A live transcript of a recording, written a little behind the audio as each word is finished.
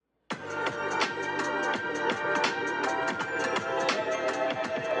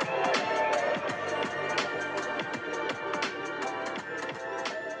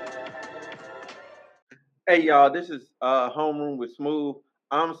Hey y'all, this is Homeroom with Smooth.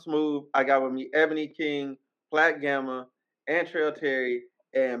 I'm Smooth. I got with me Ebony King, Plat Gamma, Antrell Terry,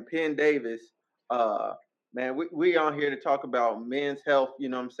 and Penn Davis. Uh, man, we on here to talk about men's health. You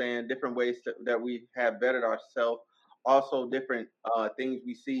know what I'm saying? Different ways that we have bettered ourselves. Also, different things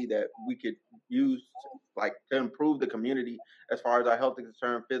we see that we could use like to improve the community as far as our health is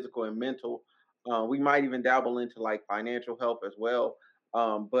concerned, physical and mental. We might even dabble into like financial health as well.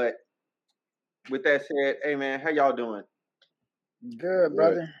 But with that said, hey man, how y'all doing? Good,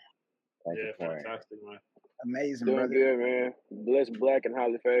 brother. Yeah, fantastic, man. Amazing, Doing brother. good, man. Blessed, black, and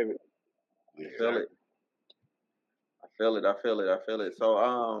highly favored. I feel it. I feel it.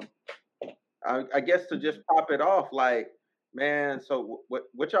 So I guess to just pop it off, like, man, so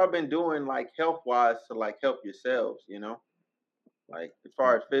what y'all been doing like health wise to like help yourselves, you know? Like as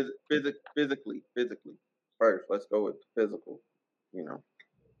far as physically. First, let's go with physical, you know.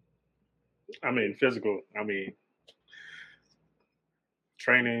 I mean, physical. I mean,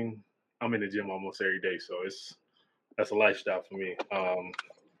 training. I'm in the gym almost every day, so that's a lifestyle for me.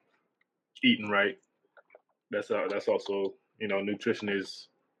 Eating right. That's also, nutrition is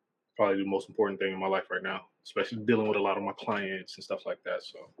probably the most important thing in my life right now, especially dealing with a lot of my clients and stuff like that.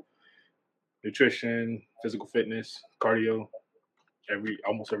 So, nutrition, physical fitness, cardio,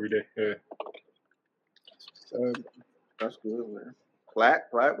 almost every day. Yeah. So that's good, man. Plat,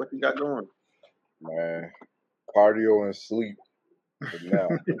 what you got going? Man, cardio and sleep. But now,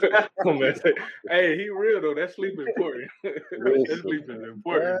 Oh, man. Hey, he real though. That sleep is important. That sleep is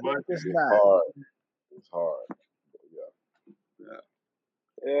important, but It's it's not. hard. It's hard.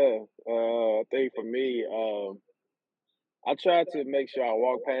 Yeah. I think for me, I try to make sure I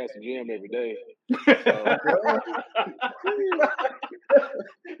walk past the gym every day.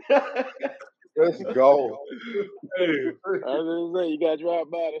 Let's go. hey, I was gonna say, you gotta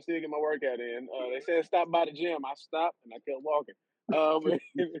drive by to still get my workout in. They said stop by the gym. I stopped and I kept walking. But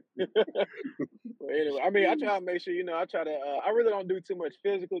anyway, I mean, I try to make sure, I try to. I really don't do too much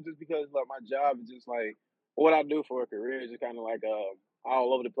physical just because like my job is just like what I do for a career is just kind of like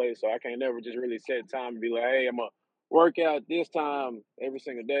all over the place. So I can't never just really set time to be like, hey, I'm gonna work out this time every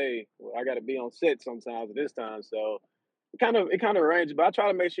single day. Well, I got to be on set sometimes at this time. So it kind of ranges, but I try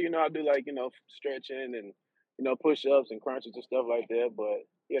to make sure I do like stretching and push ups and crunches and stuff like that. But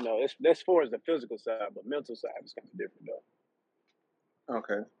that's far as the physical side, but mental side is kind of different though.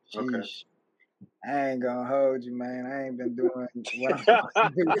 Okay. Sheesh. I ain't gonna hold you, man. I ain't been doing what I'm supposed to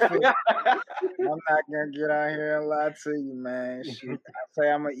do. I'm not gonna get out here and lie to you, man. Shoot. I say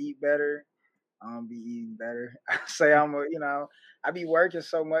I'm gonna eat better. I'm gonna be eating better. I say I be working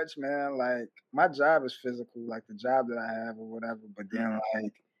so much, man. Like my job is physical, like the job that I have or whatever. But then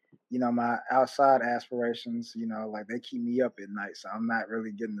like, my outside aspirations, like they keep me up at night. So I'm not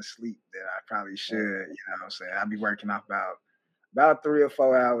really getting the sleep that I probably should, what I'm saying? I be working off about 3 or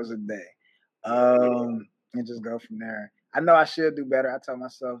 4 hours a day. And just go from there. I know I should do better. I told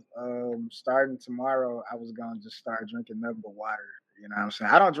myself, starting tomorrow, I was gonna just start drinking nothing but water. You know what I'm saying?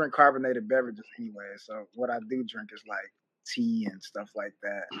 I don't drink carbonated beverages anyway. So what I do drink is like tea and stuff like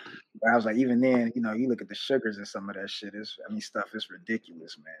that. But I was like, even then, you look at the sugars and some of that shit stuff is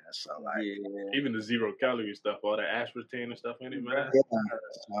ridiculous, man. So like, even the 0-calorie stuff, all the aspartame and stuff in it, man. Yeah.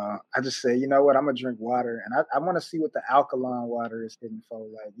 So I just say, you know what? I'm gonna drink water, and I want to see what the alkaline water is hitting for.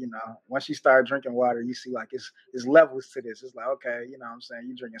 Like, once you start drinking water, you see like it's levels to this. It's like, okay, you know what I'm saying?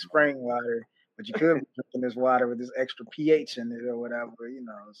 You drinking spring water, but you could be drinking this water with this extra pH in it or whatever,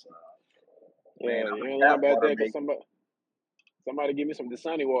 So yeah, you ain't lying about that because somebody give me some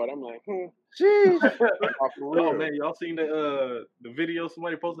Dasani water. I'm like, Jeez. Oh man, y'all seen the video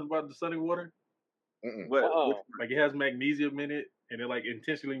somebody posted about the Dasani water? What? Like it has magnesium in it, and it like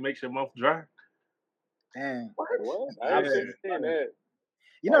intentionally makes your mouth dry. Damn. What? I haven't seen that.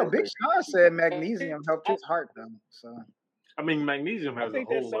 Big Sean said magnesium helped his heart though. So I mean, magnesium has a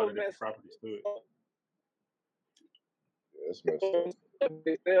whole lot of different properties to it. It's messed up.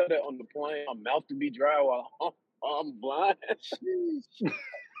 They sell that on the plane. My mouth to be dry while I'm blind.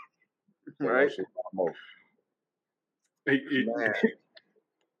 Right.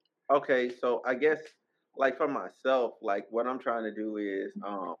 Okay, so I guess like for myself, like what I'm trying to do is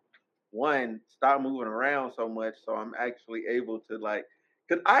one, stop moving around so much so I'm actually able to like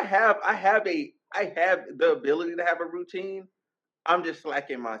because I have the ability to have a routine. I'm just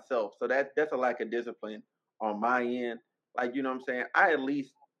slacking myself. So that's a lack of discipline on my end. Like, you know what I'm saying?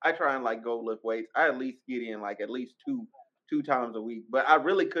 I try and like go lift weights. I at least get in like at least two times a week. But I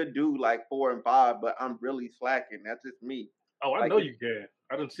really could do like 4 and 5, but I'm really slacking. That's just me. Oh, I know you can.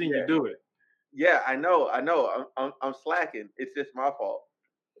 I done seen you do it. Yeah, I know. I'm slacking. It's just my fault.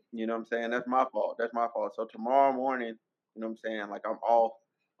 You know what I'm saying? That's my fault. That's my fault. So tomorrow morning, you know what I'm saying? Like I'm off.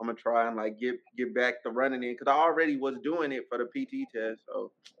 I'm gonna try and like get back to running in because I already was doing it for the PT test.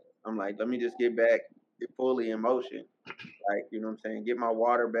 So I'm like, let me just get back fully in motion. Like, you know what I'm saying? Get my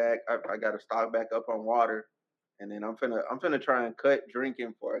water back. I got to stock back up on water, and then I'm finna try and cut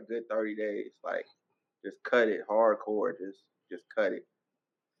drinking for a good 30 days. Like, just cut it hardcore. Just cut it,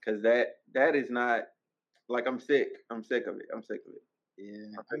 cause that is not like I'm sick. I'm sick of it. I'm sick of it.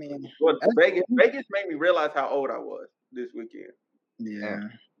 Yeah, I mean, Well, Vegas made me realize how old I was this weekend. yeah.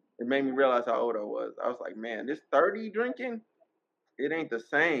 It made me realize how old I was. I was like, man, this 30 drinking, it ain't the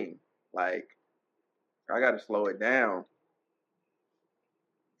same. Like, I got to slow it down.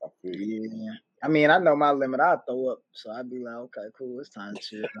 I feel you. Yeah. I mean, I know my limit. I'll throw up. So I'd be like, okay, cool. It's time to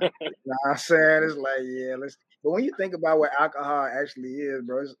chill. You know what I'm saying? It's like, yeah, let's. But when you think about what alcohol actually is,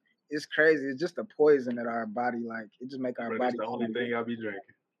 bro, it's crazy. It's just a poison that our body, like, it just make our Bro, body. that's the only thing I be drinking.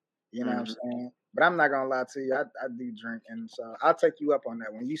 You know what I'm saying? But I'm not going to lie to you. I do drink. And so I'll take you up on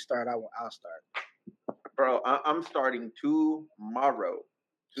that. When you start, I'll start. Bro, I'm starting tomorrow.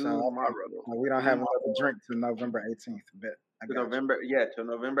 Tomorrow. So we don't have another drink till November 18th. Bet. Till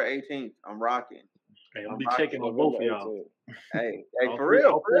November 18th. I'm rocking. Hey, I'll be checking on both of y'all. Hey, for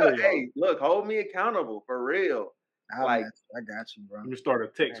real. Hey, look, hold me accountable for real. Like, I got you, bro. Let me start a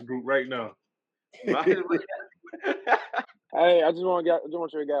text group right now. Hey, I just want you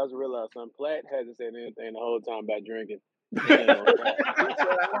guys to realize something. Platt hasn't said anything the whole time about drinking. Hey,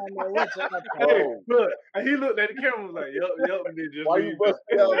 look, he looked at the camera and was like, yup, just why you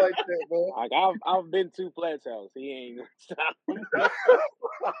busting out like that, man? Like I've been to Platt's house. He ain't gonna stop.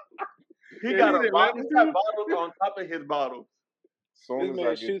 He got bottles on top of his bottles. Soon this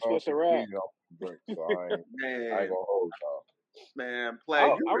man shoots for Ciroc. Drink, so I ain't gonna hold y'all. Man,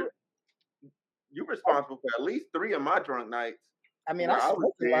 Platt, you're responsible for at least 3 of my drunk nights. I mean, I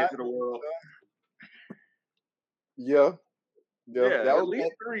was dead to the world. Yeah, that was at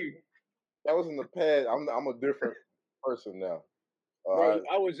least 3. That was in the past. I'm a different person now. Bro,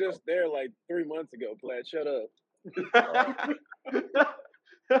 I was just there like 3 months ago. Platt, shut up.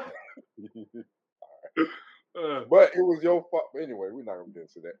 But it was your fault. Anyway, we're not gonna get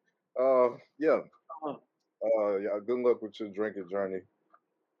into that. Yeah. Yeah. Good luck with your drinking journey.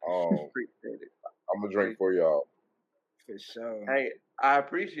 Appreciate it. I'm gonna drink for y'all. For sure. Hey, I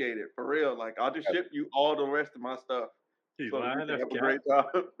appreciate it for real. Like I'll just ship you all the rest of my stuff. He's so lying. have a great time.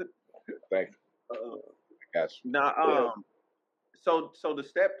 Thank you. I got you. Now, so to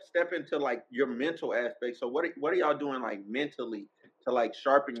step into like your mental aspect. So what are y'all doing like mentally to like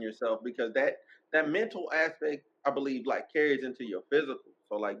sharpen yourself, because that mental aspect I believe like carries into your physical.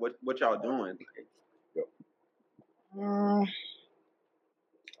 So like what y'all doing?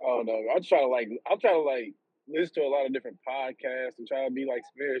 Oh no, I'll try to like listen to a lot of different podcasts and try to be like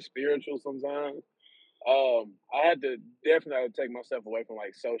very spiritual sometimes. I had to definitely take myself away from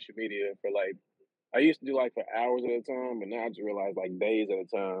like social media for like I used to do like for hours at a time, but now I just realize like days at a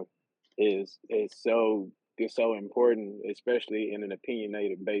time is so important, especially in an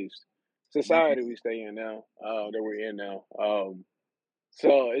opinionated based society we stay in now, that we're in now.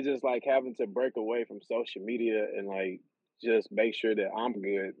 So it's just like having to break away from social media and like just make sure that I'm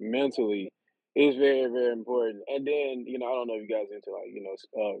good mentally is very, very important. And then, I don't know if you guys are into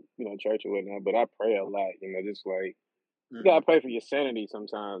like, church or whatnot, but I pray a lot, just like you gotta pray for your sanity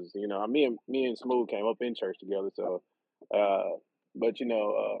sometimes. Me and Smooth came up in church together, so but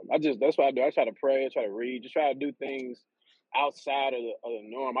that's what I do. I try to pray, I try to read, just try to do things outside of the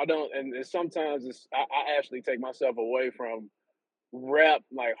norm. I don't, and sometimes I actually take myself away from rap,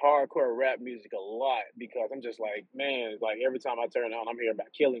 like hardcore rap music a lot, because I'm just like, man, like every time I turn on, I'm hearing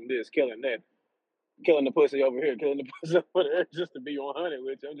about killing this, killing that, killing the pussy over here, killing the pussy over there, just to be 100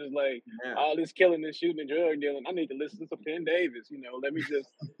 with you. I'm just like, all this killing and shooting and drug dealing, I need to listen to Penn Davis, let me just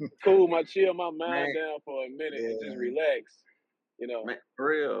chill my mind down for a minute and just relax, Man,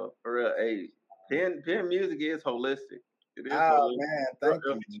 for real. Hey, Penn music is holistic. It is holistic. Man, thank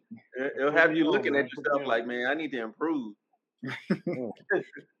you. It'll have you looking at yourself like, man, I need to improve.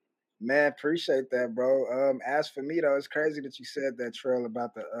 Man, appreciate that, bro. As for me though, it's crazy that you said that, Trell,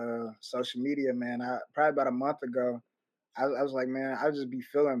 about the social media, man. Probably about a month ago, I was like, man, I'll just be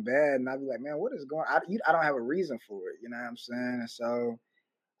feeling bad, and I'd be like, man, what is going on? I don't have a reason for it, you know what I'm saying? And so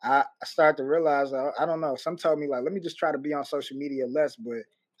I started to realize, I don't know. Some told me like, let me just try to be on social media less, but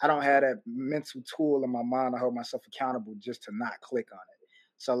I don't have that mental tool in my mind to hold myself accountable just to not click on it.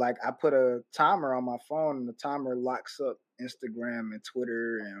 So like I put a timer on my phone, and the timer locks up Instagram and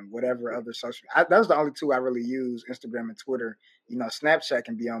Twitter and whatever other social. Those are the only two I really use: Instagram and Twitter. You know, Snapchat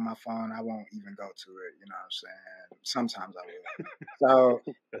can be on my phone. I won't even go to it. You know what I'm saying? Sometimes I will. So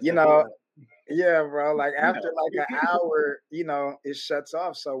you know, yeah, bro. Like after like an hour, you know, it shuts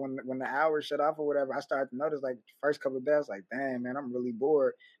off. So when the hour shut off or whatever, I started to notice like the first couple of days, like, damn, man, I'm really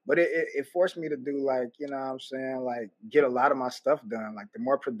bored. But it forced me to do like, you know what I'm saying, like get a lot of my stuff done. Like the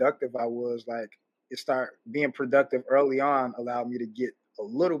more productive I was, like it start being productive early on allowed me to get a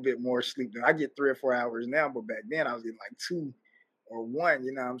little bit more sleep. I get 3 or 4 hours now, but back then I was getting like 2 or 1,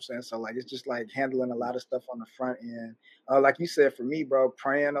 you know what I'm saying? So like it's just like handling a lot of stuff on the front end. Like you said, for me, bro,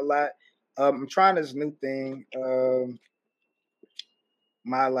 praying a lot. I'm trying this new thing.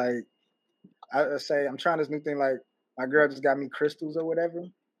 My like I say I'm trying this new thing. Like my girl just got me crystals or whatever,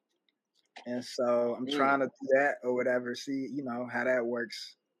 and so I'm trying to do that or whatever. See, you know how that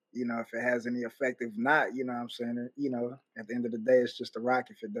works. You know if it has any effect. If not, you know what I'm saying. You know at the end of the day, it's just a rock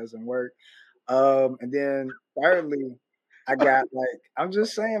if it doesn't work. And then thirdly, I got like I'm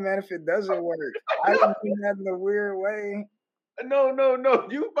just saying, man. If it doesn't work, I didn't do that in a weird way. No.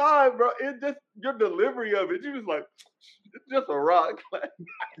 You fine, bro. It's just your delivery of it. You was like, it's just a rock.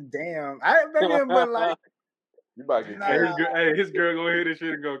 Damn. But like, You might get His girl gonna hear this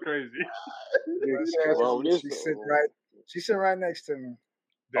shit and go crazy. Well, she sit right next to me.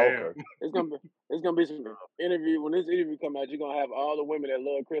 Damn. Okay. It's gonna be some interview. When this interview come out, you're gonna have all the women that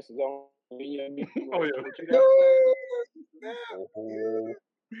love crystals on. Oh yeah.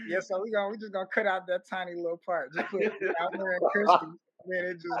 Yeah, so we just gonna cut out that tiny little part. Just put I'm wearing crystals, then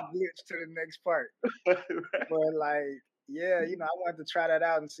it just glitch to the next part. But like, yeah, you know, I wanted to try that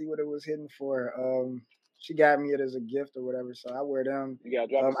out and see what it was hitting for. She got me it as a gift or whatever, so I wear them. You gotta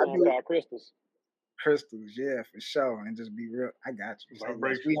drop a song called Crystals. Crystals, yeah, for sure, and just be real. I got you. So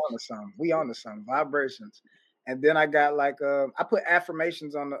Vibrations. We on to something. Vibrations, and then I got like I put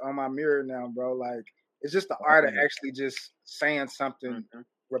affirmations on my mirror now, bro. Like it's just the art of actually just saying something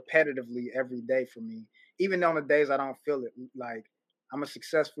repetitively every day for me, even on the days I don't feel it. Like I'm a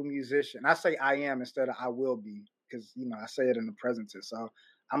successful musician. I say I am instead of I will be, because you know I say it in the present tense. So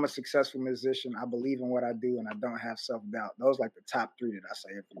I'm a successful musician. I believe in what I do, and I don't have self-doubt. Those like the top 3 that I say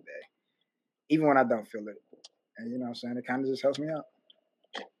every day, even when I don't feel it. And you know what I'm saying? It kind of just helps me out.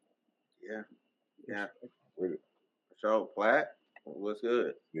 Yeah. With it. So, Plat, what's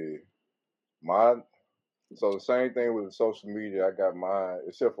good? Yeah. So the same thing with the social media. I got mine,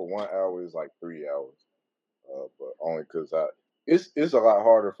 except for 1 hour is like 3 hours. But only because it's a lot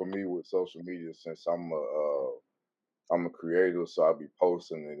harder for me with social media since I'm a creator, so I'll be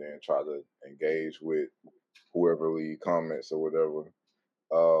posting and then try to engage with whoever leave comments or whatever.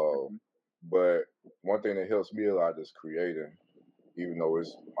 But one thing that helps me a lot is creating, even though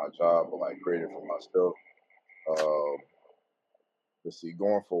it's my job, but like creating for myself. Let's see,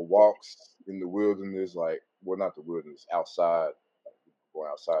 going for walks in the wilderness, like, well, not the wilderness, outside, going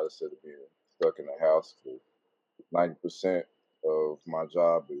outside instead of being stuck in the house. 90% of my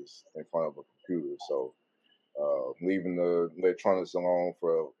job is in front of a computer, so leaving the electronics alone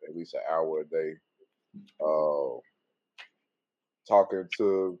for at least an hour a day, talking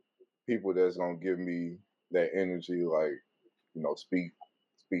to people that's gonna give me that energy, like speak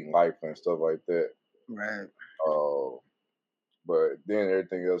life and stuff like that. Right. But then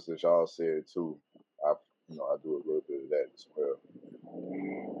everything else that y'all said too, I do a little bit of that as well.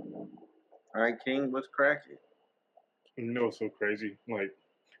 All right, King, what's cracking? You know, it's so crazy. Like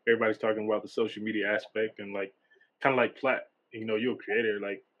everybody's talking about the social media aspect and like kind of like Plat. You know, you're a creator.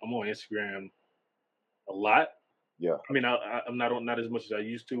 Like I'm on Instagram a lot. Yeah. I mean, I'm not as much as I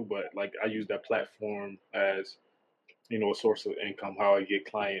used to, but like I use that platform as a source of income. How I get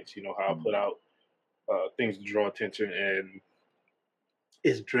clients. You know, how I put out things to draw attention, and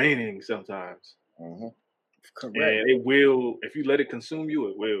it's draining sometimes. Mm-hmm. Correct. And it will, if you let it consume you,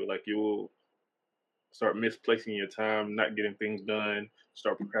 it will. Like you will start misplacing your time, not getting things done,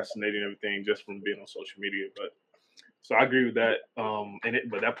 start procrastinating everything just from being on social media. But so I agree with that.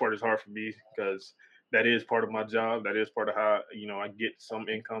 But that part is hard for me because that is part of my job. That is part of how I get some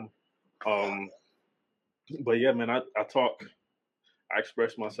income. But yeah, man, I talk, I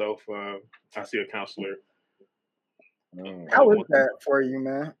express myself. I see a counselor. How is that for you,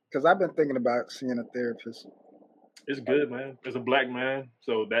 man? Because I've been thinking about seeing a therapist. It's good, man. As a black man,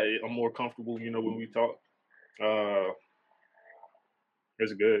 so that I'm more comfortable, when we talk.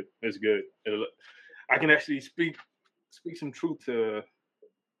 It's good. It's good. I can actually speak some truth to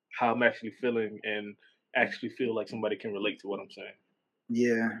how I'm actually feeling and actually feel like somebody can relate to what I'm saying.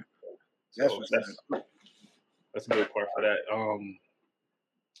 Yeah. So that's a good part for that.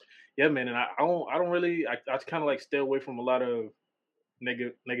 yeah, man, and I don't really, I kind of like stay away from a lot of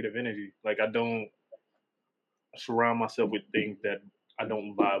negative energy. Like I don't surround myself with things that I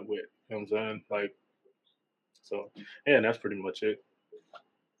don't vibe with. You know what I'm saying? Like, so yeah, that's pretty much it.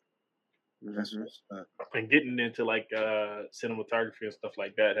 That's what's up. And getting into like cinematography and stuff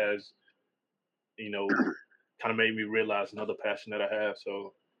like that has, you know, kind of made me realize another passion that I have.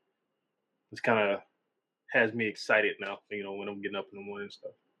 So it's kind of has me excited now, you know, when I'm getting up in the morning and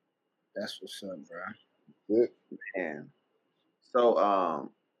stuff. That's what's up, bro. Good. And so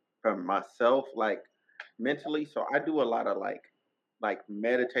for myself, like mentally, so I do a lot of like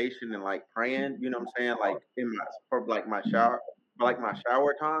meditation and like praying, you know what I'm saying? Like in my for like my shower for like my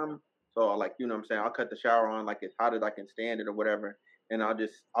shower time. So like, you know what I'm saying, I'll cut the shower on like as hot as I can stand it or whatever. And I'll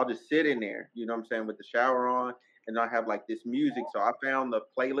just sit in there, you know what I'm saying, with the shower on, and I have like this music. So I found the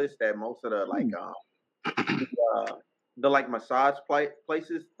playlist that most of the like uh, the like massage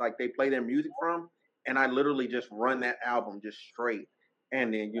places like they play their music from, and I literally just run that album just straight,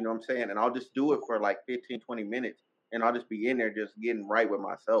 and then you know what I'm saying, and I'll just do it for like 15-20 minutes, and I'll just be in there just getting right with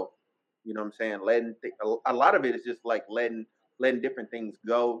myself, you know what I'm saying, letting a lot of it is just like letting different things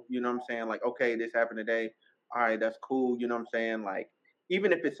go, you know what I'm saying, like okay, this happened today, all right, that's cool, you know what I'm saying, like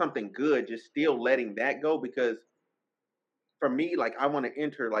even if it's something good, just still letting that go, because for me, like I want to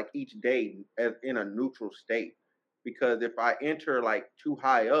enter like each day as in a neutral state, because if I enter like too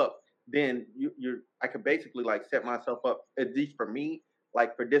high up, then I could basically like set myself up, at least for me,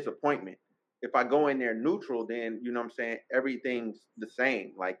 like for disappointment. If I go in there neutral, then you know what I'm saying, everything's the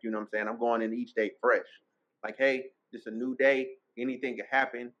same. Like you know what I'm saying, I'm going in each day fresh. Like hey, it's a new day. Anything can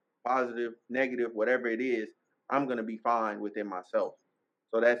happen, positive, negative, whatever it is. I'm gonna be fine within myself.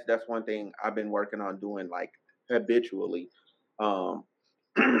 So that's one thing I've been working on doing like habitually. um,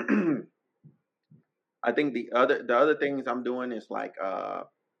 I think the other things I'm doing is like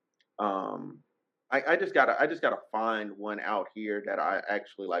um, I just gotta find one out here that I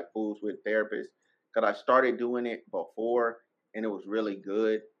actually like fools with therapists, because I started doing it before and it was really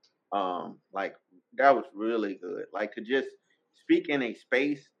good. Like that was really good. Like to just speak in a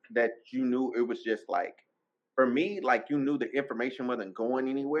space that you knew it was just like, for me, like you knew the information wasn't going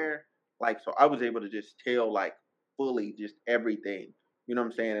anywhere. Like so I was able to just tell like fully just everything. You know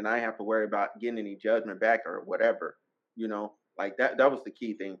what I'm saying? And I didn't have to worry about getting any judgment back or whatever. You know, like that was the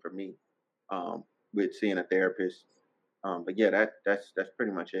key thing for me, um, with seeing a therapist. But yeah, that's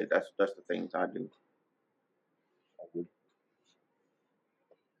pretty much it. That's the things I do. You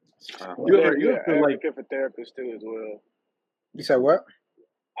Yeah, ever yeah, feel like advocate for therapists too as well. You said what?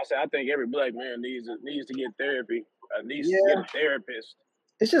 I said I think every black man needs to get therapy, needs to get Yeah, a therapist.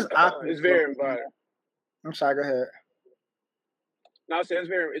 it's just awkward It's for very me. important. I'm sorry. Go ahead. No, I said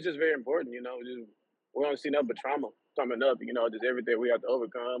it's just very important. You know, just we don't see nothing but trauma coming up. You know, just everything we have to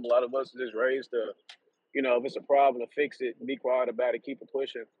overcome. A lot of us are just raised to, you know, if it's a problem, to fix it, be quiet about it, keep it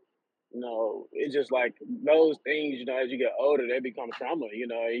pushing. You know, it's just like those things. You know, as you get older, they become trauma. You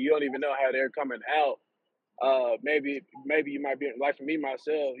know, and you don't even know how they're coming out. Maybe you might be like for me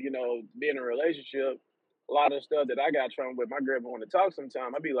myself. You know, being in a relationship, a lot of stuff that I got trauma with. My girl want to talk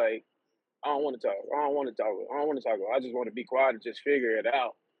sometime. I'd be like, I don't want to talk. I don't want to talk. I don't want to talk. I just want to be quiet and just figure it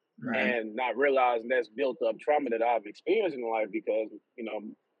out, Right. and not realizing that's built up trauma that I've experienced in life because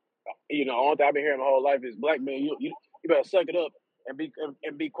all that I've been hearing my whole life is black man. You better suck it up and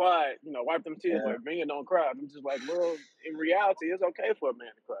be quiet. You know, wipe them tears, Yeah. but men don't cry. I'm just like, well, in reality, it's okay for a man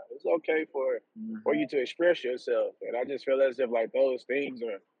to cry. It's okay for you to express yourself, and I just feel as if like those things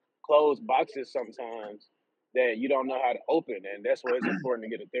are closed boxes sometimes that you don't know how to open, and that's why it's important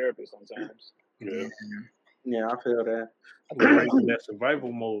to get a therapist sometimes. yeah, Yeah, I feel that. I think like in that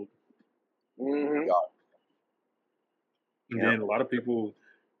survival mode, Hmm. and Yeah. then a lot of people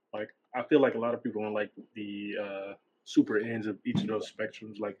like I feel like a lot of people on like the super ends of each of those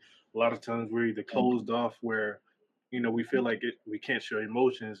spectrums. Like a lot of times we're either closed off where we feel like we can't show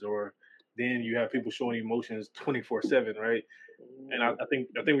emotions, or then you have people showing emotions 24/7, right? And I think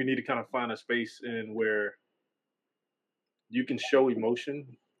we need to kind of find a space in where you can show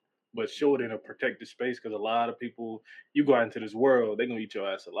emotion, but show it in a protected space, because a lot of people, you go out into this world, they're gonna eat your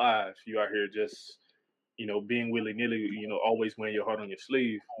ass alive. You out here just being willy nilly, always wearing your heart on your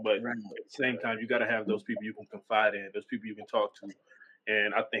sleeve. But Right. at the same time, you got to have those people you can confide in, those people you can talk to.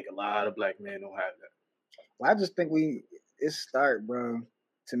 And I think a lot of black men don't have that. Well, I just think it start, bro.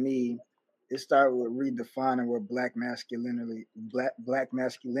 To me, it start with redefining what black masculinity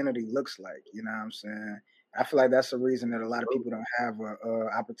looks like. You know what I'm saying? I feel like that's the reason that a lot of people don't have a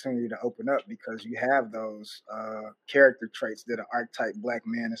opportunity to open up, because you have those character traits that an archetype black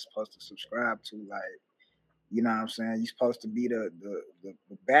man is supposed to subscribe to, like You know what I'm saying? You're supposed to be the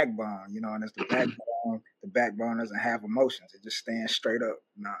backbone, you know, and it's the backbone doesn't have emotions. It just stands straight up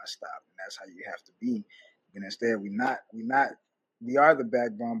nonstop. And that's how you have to be. And instead we are the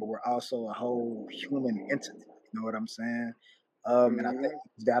backbone, but we're also a whole human entity. You know what I'm saying? And I think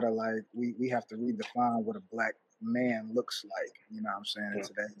we gotta we have to redefine what a black man looks like, you know what I'm saying, in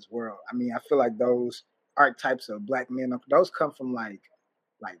today's world. I mean, I feel like those archetypes of black men, those come from like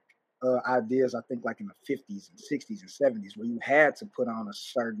ideas, I think, like in the 50s and 60s and 70s, where you had to put on a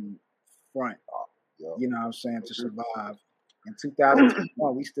certain front, you know what I'm saying, to survive. In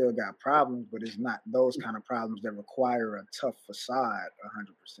 2021, we still got problems, but it's not those kind of problems that require a tough facade 100%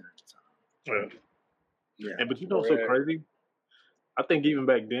 of the time. Yeah. And but you know what's so crazy? I think even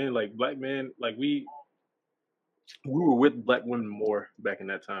back then, like black men, like we were with black women more back in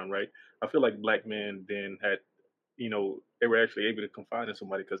that time, right? I feel like black men then had, you know, they were actually able to confide in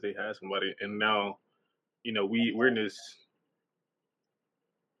somebody because they had somebody, and now, you know, we're in this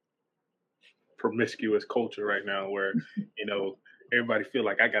promiscuous culture right now where, you know, everybody feel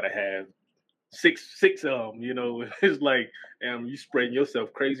like I gotta have six of them, you know. It's like, you spreading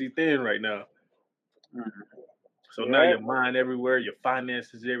yourself crazy thin right now. So now your mind everywhere, your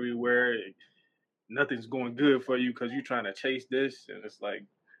finances everywhere, nothing's going good for you because you're trying to chase this, and it's like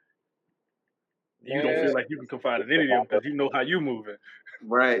you don't feel like you can confide in any of them because you know how you moving.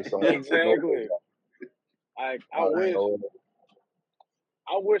 Right. Exactly. I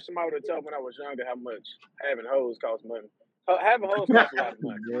wish somebody would have told me when I was younger how much having hoes cost money. Having hoes costs a lot of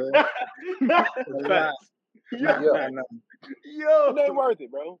money. It ain't worth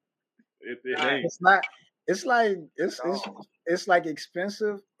it, bro. It ain't. It's not. It's like it's like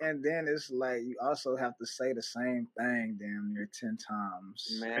expensive, and then it's like you also have to say the same thing damn near 10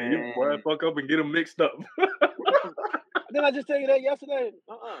 times. Man, you boy, fuck up and get them mixed up. Didn't I just tell you that yesterday?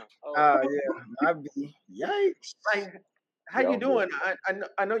 Yeah, I be yikes. Like, how you doing?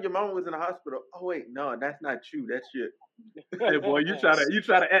 I know your mom was in the hospital. Oh wait, no, that's not you. That's your. Hey boy, you try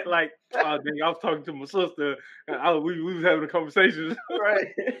to act like I was talking to my sister and we was having a conversation. Right.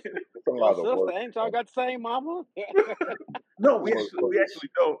 Your sister ain't y'all got the same mama? No, we actually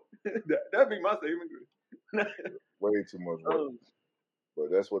don't. That'd be my statement. Way too much work. But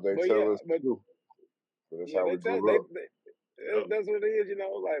that's what they tell us to do. So that's how we grew up. That's what it is, you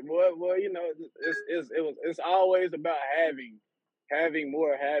know. Like, boy, you know, it's always about having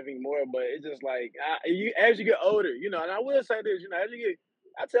more, but it's just like as you get older, you know. And I will say this, you know,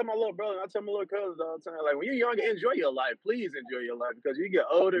 I tell my little brother, I tell my little cousins all the time, like, when you're younger, enjoy your life. Please enjoy your life, because you get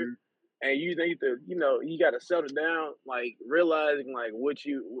older and you need to, you know, you got to settle down, like realizing like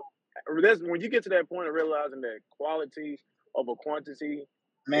that's when you get to that point of realizing that quality over quantity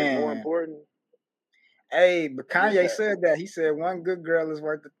is more important. Hey, but Kanye said that. He said one good girl is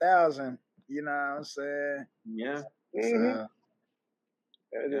worth 1,000. You know what I'm saying? Yeah. So,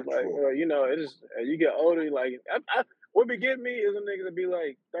 it's just like, well, you know, it is. You get older, like what be getting me is a nigga to be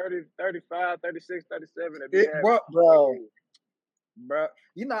like 30, 35, 36, 37. Bro,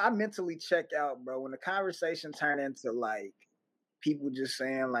 you know, I mentally check out, bro, when the conversation turned into like people just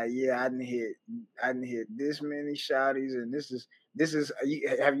saying like, yeah, I didn't hit this many shawties, and this is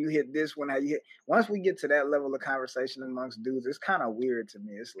have you hit this one? Have you hit? Once we get to that level of conversation amongst dudes, it's kind of weird to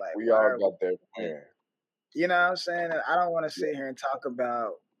me. It's like we all got that plan. You know what I'm saying? I don't want to sit here and talk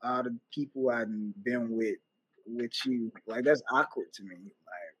about all the people I've been with you. Like, that's awkward to me.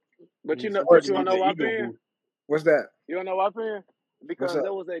 Like, but you don't know why, man? What's that? You don't know why, man? Because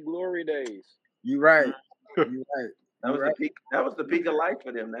that was their glory days. You right. You right. That was the peak. That was the peak of life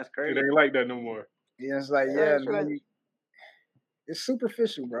for them. That's crazy. It ain't like that no more. Yeah, it's like it's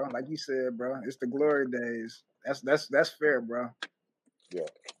superficial, bro. Like you said, bro. It's the glory days. That's fair, bro. Yeah.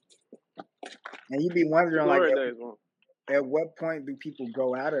 And you be wondering like at what point do people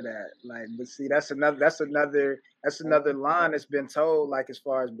go out of that? Like, but see, that's another line that's been told, like, as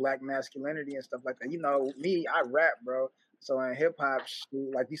far as black masculinity and stuff like that. You know, me, I rap, bro. So in hip hop,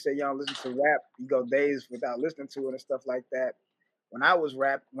 like you said, you don't listen to rap, you go days without listening to it and stuff like that. When I was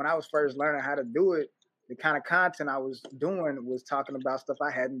first learning how to do it, the kind of content I was doing was talking about stuff I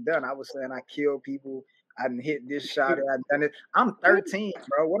hadn't done. I was saying I killed people, I didn't hit this shot, I done it. I'm 13,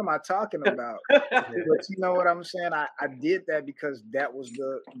 bro. What am I talking about? But you know what I'm saying? I did that because that was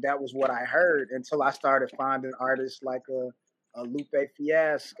what I heard, until I started finding artists like a Lupe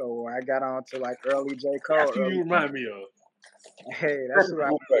Fiasco, or I got on to like early J. Cole. That's who you remind me of. Hey, that's who I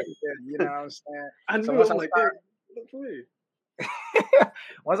you know what I'm saying? I knew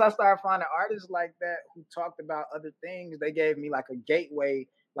once I started finding artists like that who talked about other things, they gave me like a gateway.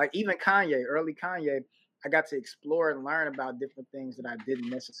 Like even Kanye, early Kanye, I got to explore and learn about different things that I didn't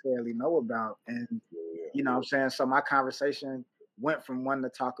necessarily know about. And, you know what I'm saying? So my conversation went from one to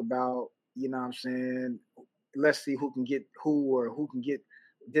talk about, you know what I'm saying, let's see who can get who or who can get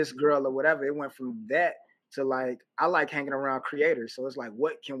this girl or whatever. It went from that to like, I like hanging around creators. So it's like,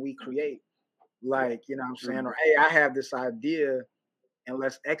 what can we create? Like, you know what I'm saying? Or, hey, I have this idea and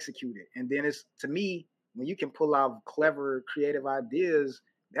let's execute it. And then it's, to me, when you can pull out clever, creative ideas,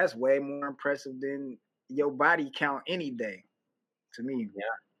 that's way more impressive than your body count any day, to me. Yeah.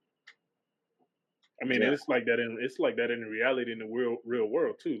 I mean, it's like that in reality in the real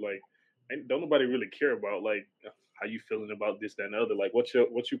world too. Like, don't nobody really care about like how you feeling about this, that, and the other. Like, what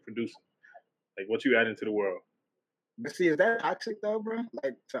you producing, like what you adding to the world. But see, is that toxic though, bro?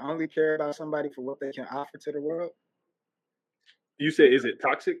 Like to only care about somebody for what they can offer to the world? You say, is it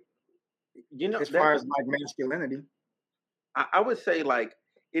toxic? You know, as far as like masculinity, I would say like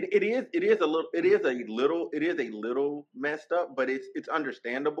it is a little messed up, but it's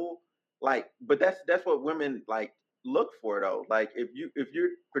understandable. Like, but that's what women like look for though. Like if you're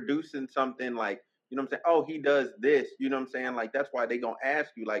producing something like, you know what I'm saying, oh, he does this, you know what I'm saying, like that's why they gonna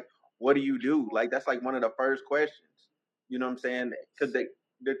ask you like, what do you do? Like that's like one of the first questions. You know what I'm saying? Because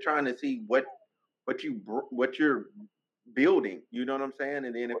they're trying to see what you're building. You know what I'm saying?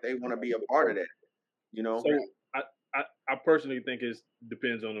 And then if they want to be a part of that, you know. So I personally think it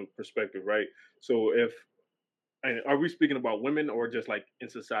depends on the perspective, right? So are we speaking about women or just like in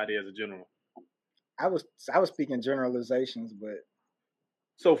society as a general? I was speaking generalizations, but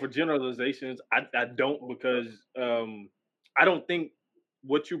so for generalizations, I don't, because I don't think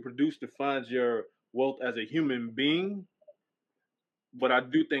what you produce defines your wealth as a human being, but I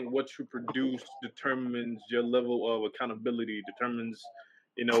do think what you produce determines your level of accountability, determines,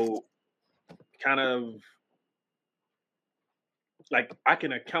 you know, kind of like I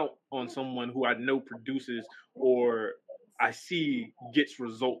can account on someone who I know produces or I see gets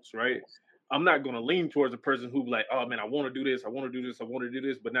results, right? I'm not going to lean towards a person who like, oh man, I want to do this, I want to do this, I want to do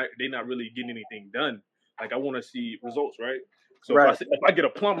this, but they're not really getting anything done. Like I want to see results, right? So right. if I get a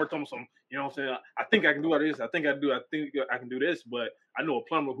plumber telling me something, you know what I'm saying, I think I can do all this, I think I can do this, but I know a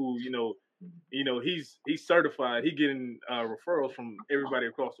plumber who, he's certified, he getting referrals from everybody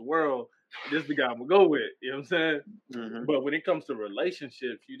across the world. This is the guy I'm gonna go with, you know what I'm saying? Mm-hmm. But when it comes to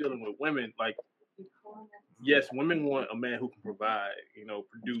relationships, you're dealing with women. Like, yes, women want a man who can provide,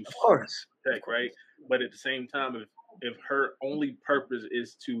 produce, of course, protect, right? But at the same time, if her only purpose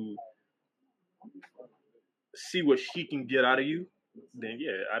is to see what she can get out of you, then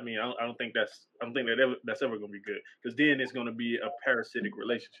yeah, I mean, I don't think that's ever gonna be good, because then it's gonna be a parasitic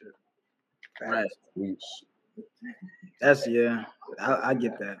relationship. Right. That's I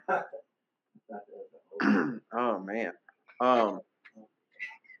get that. Oh man. Damn.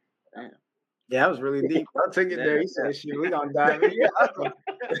 Yeah, that was really deep. I took it there. He said, "Shit, we gonna dive in." I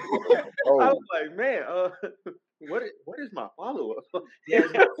was like, man, what is my follow up? Yeah,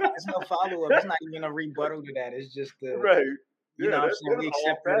 it's no follow up. It's not even a rebuttal to that. It's just right. You know, what I'm saying, we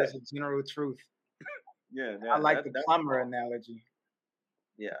accept it as a general truth. Yeah, I like the plumber analogy.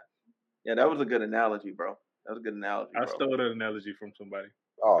 Yeah, that was a good analogy, bro. That was a good analogy. I stole that analogy from somebody.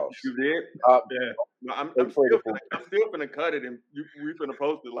 Oh, you did? Yeah. No, I'm still gonna cut it and we finna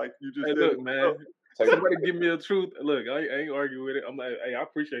post it like you just said. Look, man. Somebody give me a truth. Look, I ain't arguing with it. I'm like, hey, I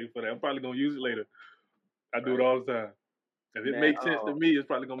appreciate you for that. I'm probably gonna use it later. I do it all the time. If it makes sense to me, it's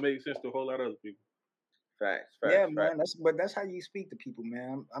probably gonna make sense to a whole lot of other people. Facts. Yeah, man. That's how you speak to people,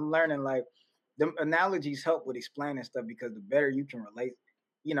 man. I'm learning like the analogies help with explaining stuff, because the better you can relate.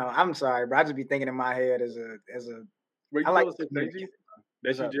 I'm sorry, but I just be thinking in my head as a. I like so crazy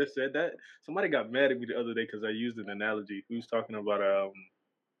that you up? Just said that. Somebody got mad at me the other day because I used an analogy. He was talking about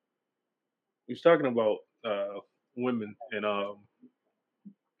women, and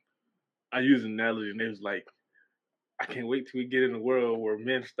I used an analogy, and it was like, I can't wait till we get in a world where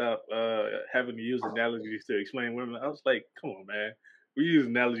men stop having to use analogies to explain women. I was like, come on, man. We use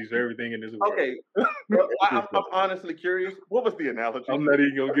analogies for everything in this world. Okay. I'm honestly curious. What was the analogy? I'm not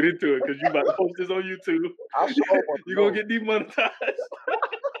even going to get into it because you about to post this on YouTube. You're going to get demonetized.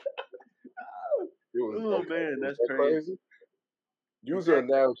 Oh, man, that's crazy. Use an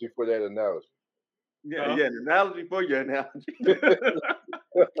analogy for that analogy. Yeah, an analogy for your analogy. Hey,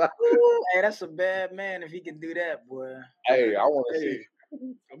 that's a bad man if he can do that, boy. Hey, I want to see.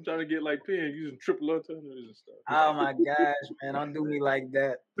 I'm trying to get like Penn using triple entendres and stuff. Oh my gosh, man! Don't do me like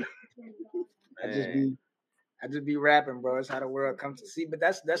that. I just be rapping, bro. It's how the world comes to see. But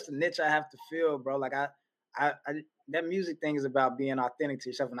that's the niche I have to fill, bro. Like I that music thing is about being authentic to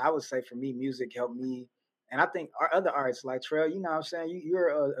yourself, and I would say for me, music helped me And I think our other artists like Trell, you know what I'm saying? You're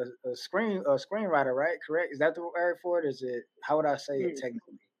a screenwriter, right? Correct? Is that the word for it? Is it, how would I say it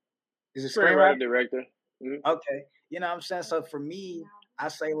technically? Is it screenwriter? Screenwriter, director. Okay. You know what I'm saying? So for me, I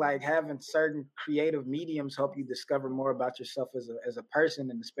say like having certain creative mediums help you discover more about yourself as a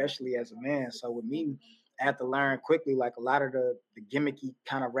person and especially as a man. So with me, I had to learn quickly, like a lot of the gimmicky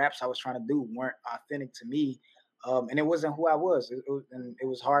kind of raps I was trying to do weren't authentic to me. And it wasn't who I was. And it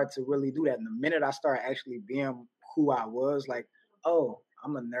was hard to really do that. And the minute I started actually being who I was, like, oh,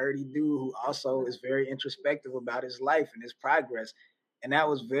 I'm a nerdy dude who also is very introspective about his life and his progress. And that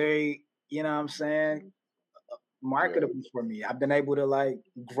was very, you know what I'm saying, marketable for me. I've been able to like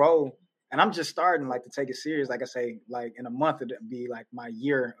grow, and I'm just starting like to take it serious. Like I say, like in a month it'll be like my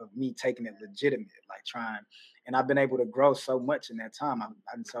year of me taking it legitimate, like trying. And I've been able to grow so much in that time. I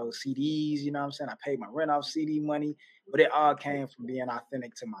sold CDs, you know what I'm saying? I paid my rent off CD money, but it all came from being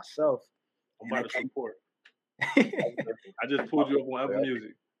authentic to myself. I'm about to support. I just pulled you up on Apple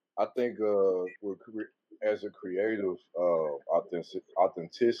Music. I think as a creative,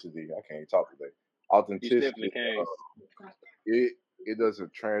 authenticity. I can't even talk today. Authenticity. It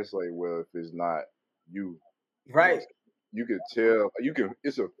doesn't translate well if it's not you. Right. You could tell.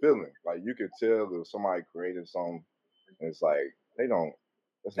 It's a feeling. Like you could tell if somebody created something, and it's like they don't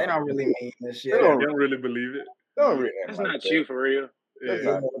really mean this shit. They don't really believe it. They don't really. That's not you for real.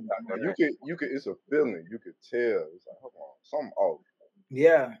 Yeah. You could. It's a feeling. You could tell. It's like, hold on, something off.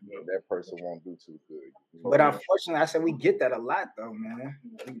 Yeah. That person won't do too good. But unfortunately, I said we get that a lot though, man.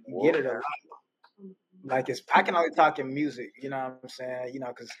 We get it a lot. Like I can only talk in music, you know what I'm saying? You know,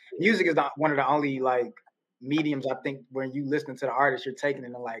 because music is one of the only like mediums I think when you listen to the artist, you're taking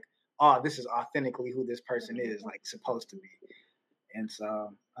it and like, oh, this is authentically who this person is like supposed to be. And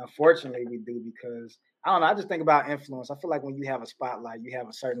so unfortunately we do, because I don't know, I just think about influence. I feel like when you have a spotlight, you have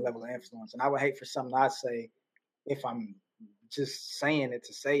a certain level of influence. And I would hate for something I say, if I'm just saying it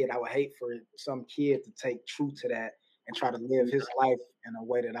to say it, I would hate for some kid to take truth to that and try to live his life in a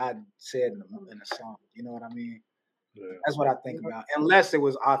way that I said in a song. You know what I mean? Yeah. That's what I think about. Unless it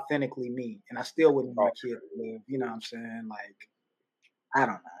was authentically me, and I still wouldn't want a kid to live. You know what I'm saying? Like, I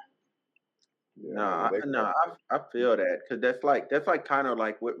don't know. No, I feel that, because that's like kind of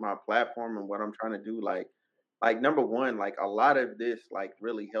like with my platform and what I'm trying to do. Like number one, like a lot of this like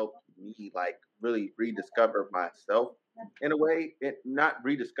really helped me like really rediscover myself in a way. It not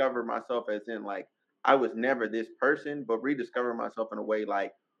rediscover myself as in like I was never this person, but rediscover myself in a way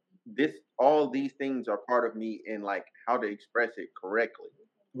like this. All these things are part of me, and like how to express it correctly.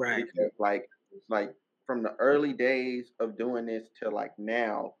 Right. Because, like from the early days of doing this to like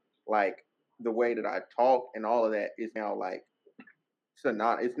now, like the way that I talk and all of that is now like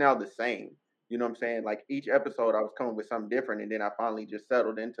it's now the same. You know what I'm saying? Like each episode I was coming with something different, and then I finally just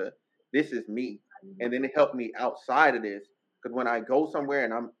settled into this is me. And then it helped me outside of this, because when I go somewhere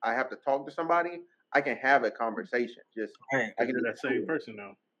and I have to talk to somebody, I can have a conversation. Just right. I can do that same person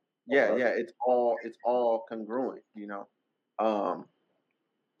now. Yeah, it's all congruent, you know.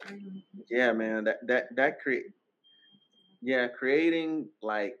 Yeah, man, creating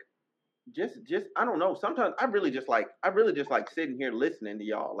like just I don't know. Sometimes I really just like sitting here listening to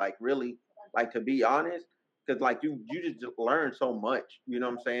y'all, like really, like to be honest, because like you just learn so much, you know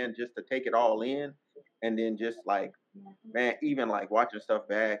what I'm saying, just to take it all in, and then just like, man, even like watching stuff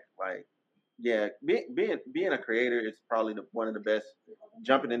back, like yeah, being a creator is probably one of the best.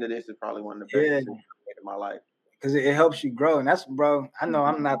 Jumping into this is probably one of the best in my life, because it helps you grow. And that's, bro, I know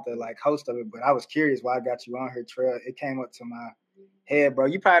I'm not the like host of it, but I was curious why I got you on here, Trell. It came up to my head, bro.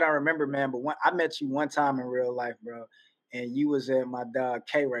 You probably don't remember, man, but I met you one time in real life, bro, and you was at my dog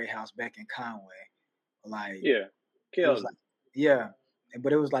K-Ray house back in Conway. Like, yeah, like, yeah,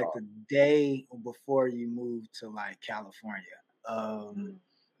 but it was like the day before you moved to like California.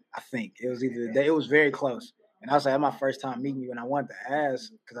 I think it was either the day. It was very close, and I was like, "That's my first time meeting you," and I wanted to ask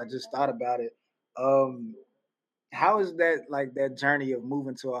because I just thought about it. How is that like that journey of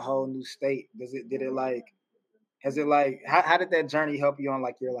moving to a whole new state? How did that journey help you on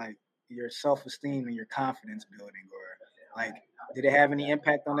like your self-esteem and your confidence building, or like did it have any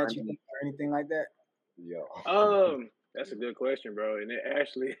impact on that, you think, or anything like that? Yeah. That's a good question, bro, and it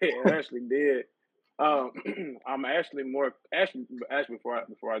actually did. I'm actually before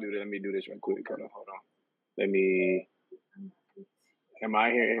I do that, let me do this real quick. Hold on. Am I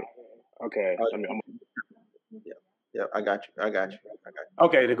here? Okay. Yeah, I got you.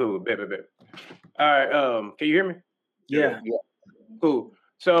 Okay, they're cool. Bet. All right. Can you hear me? Yeah. Cool.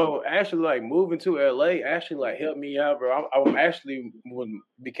 So actually, like moving to LA actually like helped me out, bro. I'm actually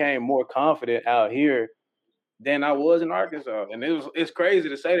became more confident out here than I was in Arkansas. And it's crazy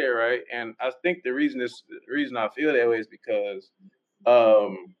to say that, right? And I think the reason I feel that way is because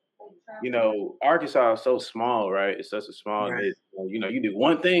Arkansas is so small, right? It's such a small Right. that you do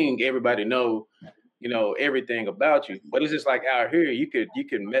one thing, everybody know, everything about you. But it's just like out here, you could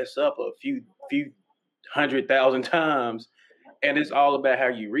mess up a few 100,000 times, and it's all about how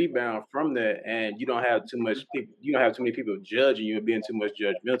you rebound from that, and you don't have too many people judging you and being too much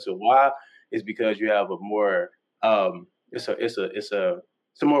judgmental. Why? It's because you have a more it's a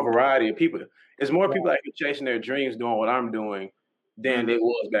more variety of people. It's more people out here chasing their dreams, doing what I'm doing, than it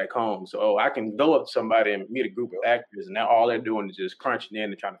was back home. So I can go up to somebody and meet a group of actors, and now all they're doing is just crunching in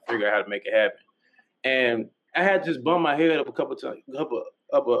and trying to figure out how to make it happen. And I had just bumped my head up a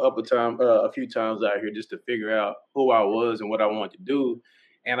few times out here just to figure out who I was and what I wanted to do.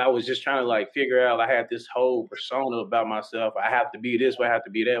 And I was just trying to like figure out. I had this whole persona about myself. I have to be this way. I have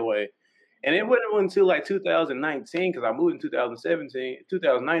to be that way. And it wasn't until like 2019, because I moved in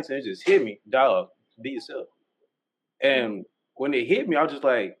 2019, it just hit me, dog, be yourself. And when it hit me, I was just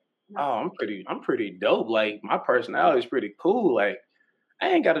like, oh, I'm pretty dope. Like my personality is pretty cool. Like I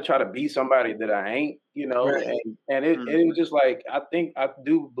ain't got to try to be somebody that I ain't, Right. and it was just like, I think I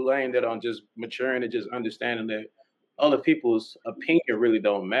do blame that on just maturing and just understanding that other people's opinion really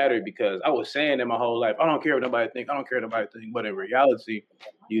don't matter, because I was saying that my whole life, I don't care what nobody think, I don't care what nobody think, but in reality,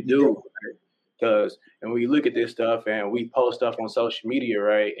 you You do. Because and when you look at this stuff and we post stuff on social media,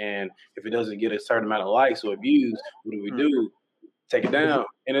 right, and if it doesn't get a certain amount of likes or views, what do we do? Take it down.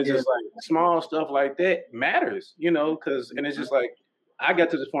 And it's Yeah. just like small stuff like that matters, because and it's just like I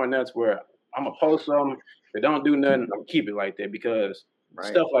got to this point now to where I'm gonna post something. If it don't do nothing, I'm keep it like that, because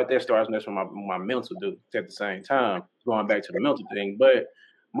stuff like that starts messing with my mental do at the same time. Going back to the mental thing. But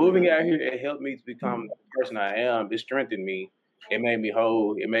moving out here, it helped me to become the person I am. It strengthened me. It made me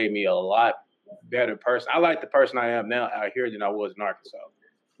whole. It made me a lot better person. I like the person I am now out here than I was in Arkansas.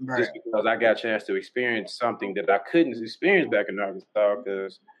 Right. Just because I got a chance to experience something that I couldn't experience back in Arkansas,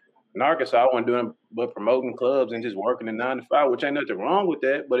 because in Arkansas, I wasn't doing but promoting clubs and just working a 9 to 5, which ain't nothing wrong with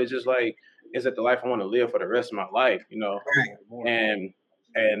that. But it's just like, is that the life I want to live for the rest of my life,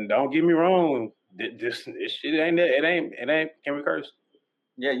 And don't get me wrong, this shit ain't that. It ain't. Can we curse?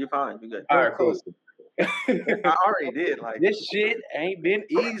 Yeah, you're fine. You're good. All right, cool. I already did. Like this shit ain't been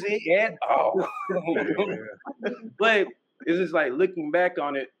easy at all. But it's just like looking back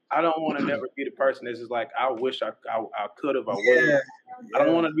on it, I don't want to never be the person that's just like, I wish I could have, I would have. I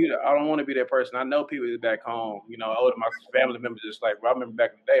don't want to be that person. I know people back home, older my family members just like, well, I remember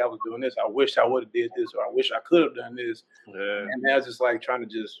back in the day I was doing this. I wish I would have did this, or I wish I could have done this. Yeah. And now it's just like trying to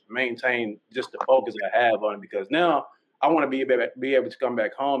just maintain just the focus I have on it, because now I want to be able to come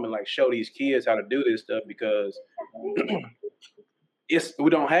back home and like show these kids how to do this stuff, because we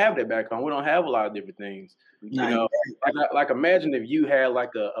don't have that back home. We don't have a lot of different things. Like imagine if you had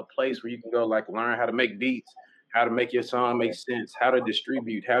like a place where you can go like learn how to make beats, how to make your song make sense, how to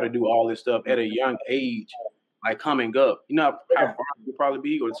distribute, how to do all this stuff at a young age, like coming up. How far you probably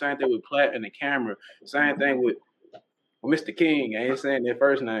be. Or the same thing with Plat and the camera. Same thing with Mr. King. I ain't saying their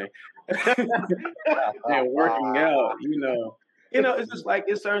first name. And working out, it's just like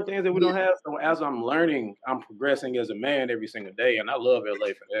it's certain things that we don't have. So as I'm learning, I'm progressing as a man every single day, and I love LA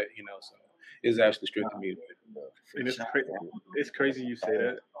for that. So it's actually strictly me. And it's crazy you say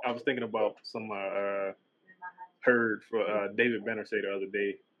that. I was thinking about some heard for David Banner say the other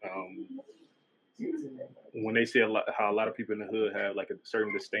day, when they say how a lot of people in the hood have like a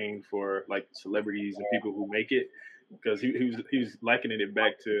certain disdain for like celebrities and people who make it, because he was likening it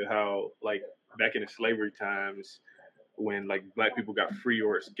back to how like back in the slavery times when like black people got free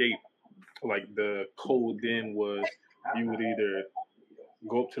or escaped, like the code then was you would either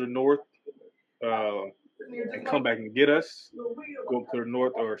go up to the north and come back and get us, go up to the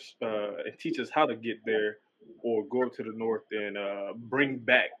north or and teach us how to get there, or go up to the north and bring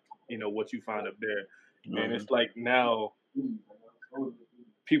back what you find up there. Mm-hmm. And it's like now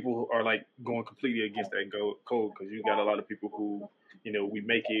people are like going completely against that code, because you got a lot of people who we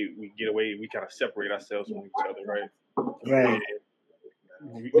make it, we get away, we kind of separate ourselves from each other, right? Right.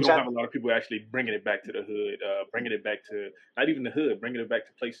 We don't have a lot of people actually bringing it back to the hood, bringing it back to not even the hood, bringing it back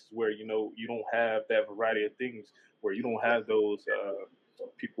to places where you don't have that variety of things, where you don't have those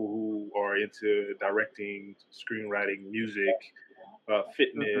people who are into directing, screenwriting, music,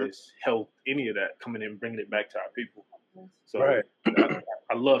 fitness, health, any of that, coming in and bringing it back to our people. So right.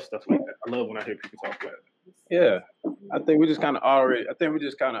 I love stuff like that. I love when I hear people talk about it. Yeah, I think we just kind of all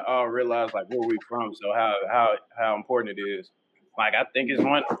realize like where we from, so how important it is. Like I think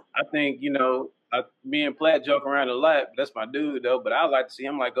me and Plat joke around a lot. That's my dude though, but I like to see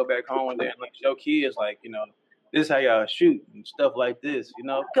him like go back home and then like show kids like this is how y'all shoot and stuff like this, you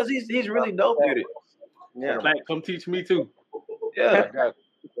know, because he's really dope at it. Yeah. Plat, come teach me too. Yeah. I got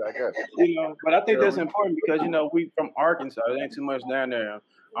you. You know, but I think that's important because, you know, we from Arkansas. There ain't too much down there.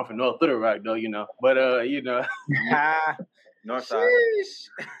 I'm from North Little Rock though, you know. But you know, North side.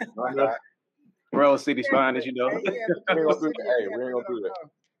 North side. Rose City's finest, you know. We ain't gonna do that. Hey, we ain't gonna do that.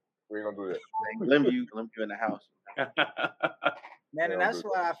 We ain't gonna do that. Limview in the house. Man, and that's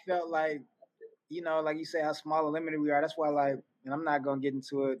why I felt like, you know, like you say, how small and limited we are. That's why, like, and I'm not gonna get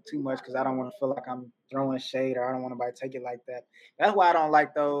into it too much because I don't want to feel like I'm throwing shade or I don't want anybody to take it like that. That's why I don't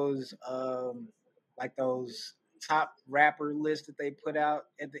like those top rapper lists that they put out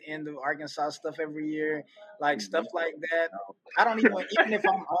at the end of Arkansas stuff every year, like stuff like that. I don't even if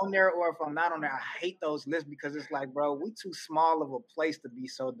I'm on there or if I'm not on there, I hate those lists because it's like, bro, we too small of a place to be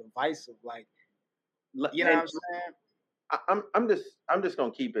so divisive. Like, you know what I'm saying? I'm just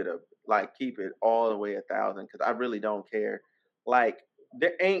gonna keep it all the way 1,000 because I really don't care. Like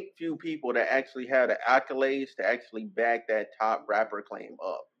there ain't few people that actually have the accolades to actually back that top rapper claim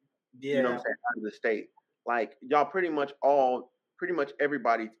up. Yeah. You know what I'm saying? Out of the state. Like y'all pretty much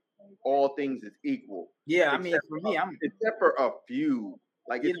everybody, all things is equal. Yeah, I mean for me, except for a few.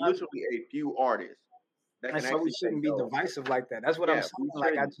 Like it's literally a few artists that and can so we actually shouldn't be divisive like that. That's what I'm saying.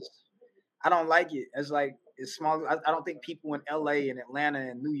 Like I don't like it. It's like it's small. I don't think people in LA and Atlanta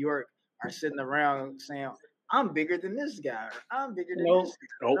and New York are sitting around saying, I'm bigger than this guy. Or, I'm bigger than this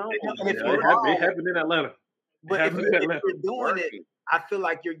guy. Nope. It happened in Atlanta. But if you're doing it, I feel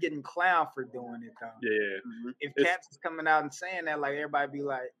like you're getting clowned for doing it, though. Yeah. If cats is coming out and saying that, like everybody be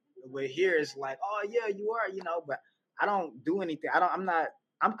like, but here it's like, oh yeah, you are, you know. But I don't do anything.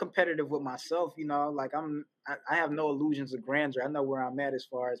 I'm competitive with myself, you know. Like I have no illusions of grandeur. I know where I'm at as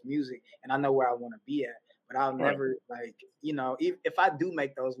far as music, and I know where I want to be at. But I'll never like, you know, if I do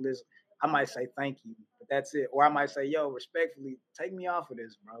make those lists, I might say thank you, but that's it. Or I might say, yo, respectfully, take me off of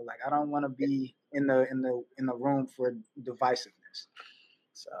this, bro. Like I don't want to be in the room for divisiveness.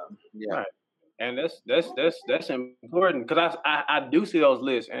 So yeah. Right. And that's important because I do see those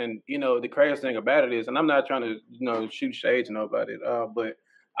lists, and you know the craziest thing about it is, and I'm not trying to shoot shade to nobody, but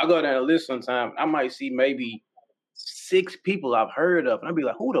I go down a list sometimes. I might see maybe 6 people I've heard of, and I'll be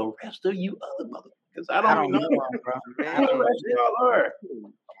like, who the rest of you other motherfuckers? Because I don't know, bro. Who the rest of y'all are?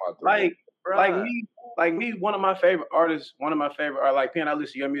 Like me, one of my favorite artists, like Penn, I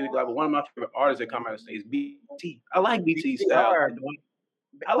listen to your music, but one of my favorite artists that come out of the state is BT. I like BT style.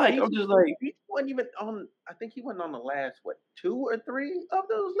 I'm just like, he wasn't even on. I think he wasn't on the last 2 or 3 of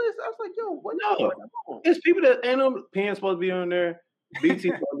those lists. I was like, yo, what? No, it's people that ain't on. Penn supposed to be on there. BT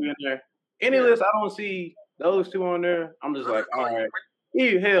supposed to be on there. Any list I don't see those 2 on there, I'm just like, all right.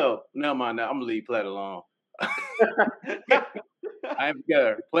 Hell, never mind that. I'm gonna leave Plat alone. I ain't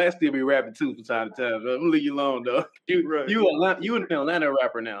got Plat still be rapping too from time to time. I'm gonna leave you alone though. You an Atlanta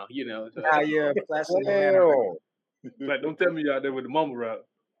rapper now, you know. So. Yeah, Plat's an Atlanta rapper. Like, don't tell me you out there with the mama rap.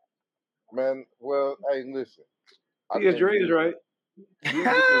 Man, well, hey, listen. Dre is right.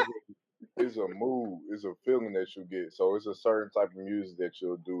 It's a mood, it's a feeling that you get. So it's a certain type of music that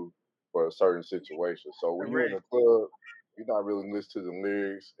you'll do for a certain situation. So when you're in a club, you're not really listening to the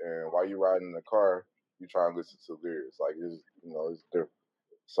lyrics, and while you're riding in the car, you try and listen to lyrics. Like it's different.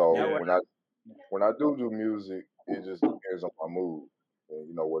 So when I do music, it just depends on my mood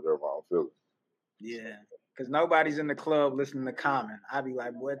and whatever I'm feeling. Yeah, because nobody's in the club listening to Common. I'd be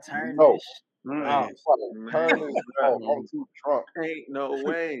like, "What turn No. this?" Turn this off. I'm too drunk. Ain't no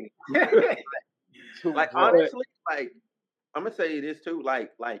way. Like honestly, like I'm gonna say this too.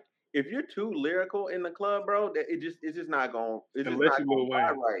 Like if you're too lyrical in the club, bro, that it's just not gonna. It's just not gonna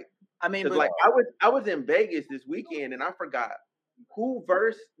fly right. I mean, but like I was in Vegas this weekend and I forgot who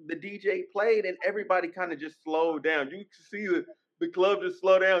verse the DJ played, and everybody kind of just slowed down. You can see the club just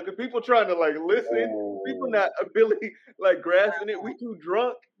slow down because people trying to like listen. People not really like grasping it. We too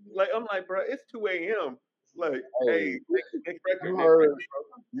drunk. Like I'm like, bro, it's 2 a.m. Like, hey, you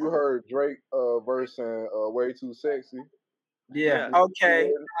heard Drake versing "Way Too Sexy." Yeah. Okay.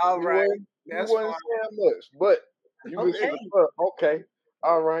 All right. You wasn't saying much, but you listen to the club. Okay.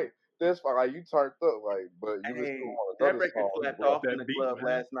 All right. That's fine. Like you turned up, like, but you was still on that another record song. slapped off in the club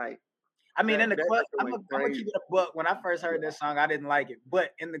last night. I mean, in the club, I'm gonna keep it a buck. When I first heard that song, I didn't like it,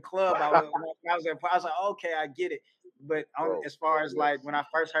 but in the club, I was like, okay, I get it. But as far as like when I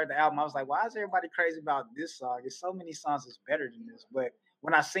first heard the album, I was like, why is everybody crazy about this song? There's so many songs that's better than this. But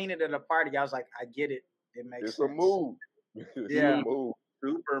when I seen it at a party, I was like, I get it. It makes sense. It's a mood. Yeah,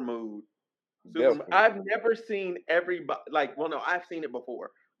 super mood. I've never seen everybody like. Well, no, I've seen it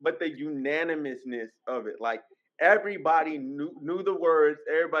before, but the unanimousness of it, like everybody knew the words,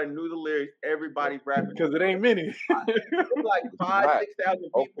 everybody knew the lyrics, everybody rapping. Because it ain't many. It was like 5,000-6,000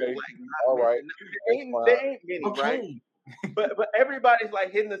 people, Okay. like not All missing. right. They ain't many, right? But everybody's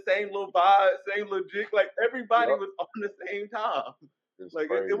like hitting the same little vibe, same little jig. Like everybody was on the same time. It's Like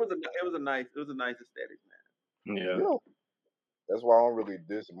crazy. it was a nice aesthetic, man. Yeah. That's why I don't really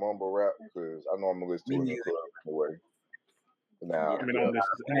diss mumble rap because I know I'm gonna listen to it in the club anyway. Now, I mean, I ain't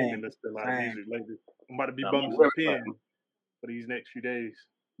been listening to a lot of music lately. I'm about to be bumping some Penn for these next few days.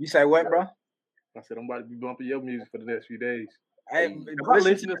 You say what, bro? I said I'm about to be bumping your music for the next few days. Hey, If I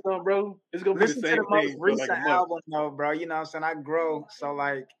listen to something, bro, it's gonna be the listen to same the most thing for like recent a month. album, though, bro. You know what I'm saying? I grow, so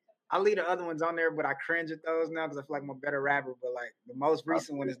like I leave the other ones on there, but I cringe at those now because I feel like I'm a better rapper. But like the most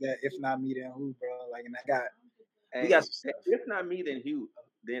recent one is that "If Not Me Then Who," bro. Like, and we got some stuff. If not me, then who?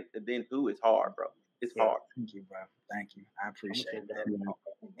 Then who? It's hard, bro. It's hard. Thank you, bro. Thank you. I appreciate that.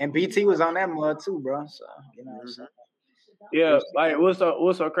 And BT was on that mud too, bro. So you know what I'm saying. Yeah, like what's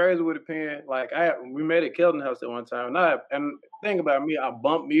so crazy with the Pen? Like we met at Kelton House at one time. And the thing about me, I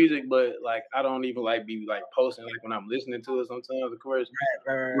bump music, but like I don't even like be like posting like when I'm listening to it sometimes, of course.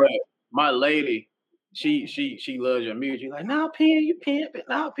 Right. But my lady, she loves your music. Like, nah, Pen, you pimp it.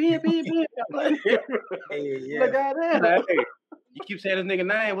 Nah, Pen. I'm like, yeah. Like, goddamn. Like, hey, you keep saying this nigga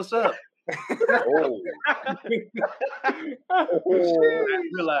name. What's up? I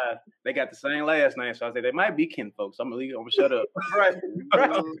realized they got the same last name, so I said they might be kin folks. I'm gonna shut up. Right.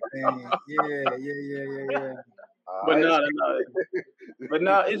 Yeah. But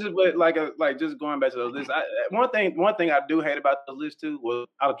no, it's just like just going back to those lists. One thing I do hate about those lists too. Well,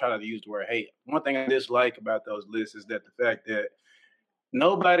 I'll try not to use the word hate. One thing I dislike about those lists is that the fact that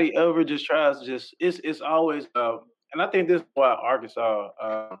nobody ever just tries to just it's always and I think this is why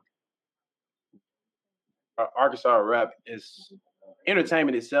Arkansas rap is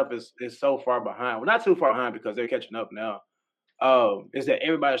entertainment itself is so far behind. Well, not too far behind because they're catching up now. Is that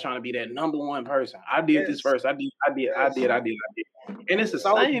everybody's trying to be that number one person? I did this first. I did. And it's the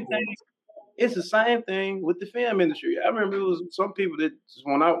same thing. It's the same thing with the film industry. I remember it was some people that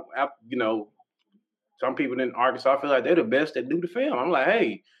when some people in Arkansas feel like they're the best that do the film. I'm like,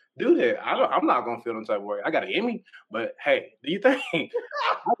 hey, do that. I'm not gonna feel no type of way. I got an Emmy, but hey, do you think? I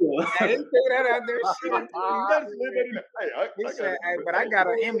didn't say that out there. He said, hey, but I got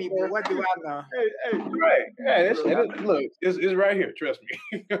an Emmy, but what do I know? Hey, right. Hey, look, it's right here. Trust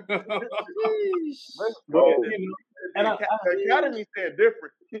me. But, and the Academy said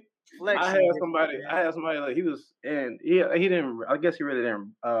different. I had somebody like he didn't. I guess he really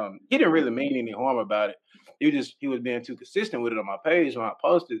didn't. He didn't really mean any harm about it. He was being too consistent with it on my page when I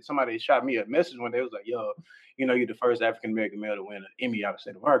posted. Somebody shot me a message one day. It was like, "Yo, you're the first African American male to win an Emmy out of the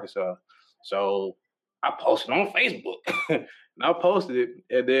state of Arkansas." So I posted on Facebook, and I posted it,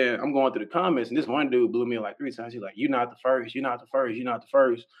 and then I'm going through the comments, and this one dude blew me like 3 times. He's like, "You're not the first. You're not the first. You're not the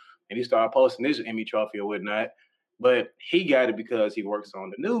first." And he started posting this Emmy trophy or whatnot. But he got it because he works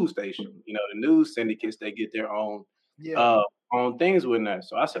on the news station. The news syndicates, they get their own own things with that.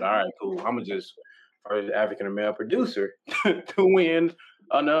 So I said, all right, cool. I'm just first African American producer to win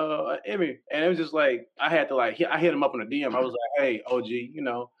an Emmy. And it was just like I had to I hit him up on a DM. I was like, hey, OG,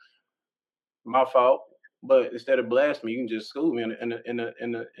 my fault. But instead of blasting me, you can just school me in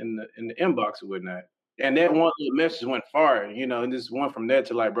the inbox or whatnot. And that one little message went far, and just went from there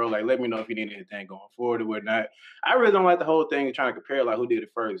to bro, let me know if you need anything going forward or whatnot. I really don't like the whole thing of trying to compare who did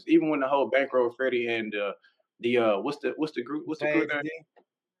it first. Even when the whole Bankroll Freddie and what's the group name?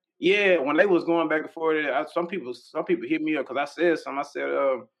 Yeah, when they was going back and forth, some people hit me up because I said something.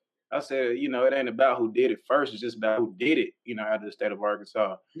 I said, it ain't about who did it first. It's just about who did it, out of the state of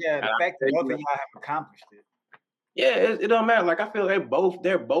Arkansas. Yeah, the fact that both of y'all have accomplished it. Yeah, it don't matter. I feel they're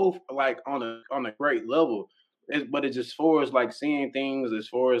both on a great level. But it's just as far as seeing things, as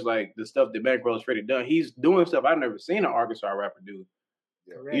far as the stuff that Bankroll's Freddie done, he's doing stuff I've never seen an Arkansas rapper do.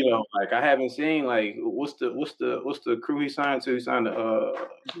 Correct. I haven't seen what's the crew he signed to? He signed to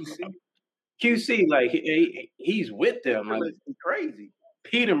QC. He's with them. Crazy.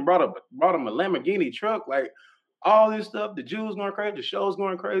 Pete and brought him a Lamborghini truck. All this stuff, the Jews going crazy, the show's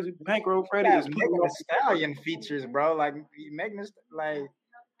going crazy. Bankroll Freddie is Megan Thee Stallion features, bro. Megan Thee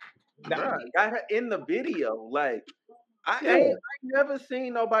got her in the video. I ain't never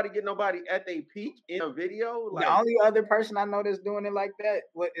seen nobody get nobody at their peak in a video. The only other person I know that's doing it like that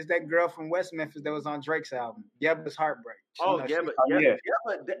is that girl from West Memphis that was on Drake's album. Yeba's Heartbreak.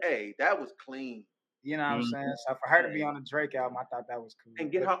 Hey, that was clean. You know what I'm saying? So for her to be on a Drake album, I thought that was cool.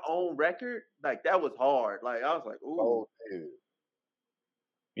 And get her own record, that was hard. I was like, ooh.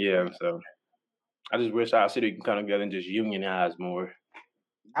 Yeah, so I just wish our city could come together and just unionize more.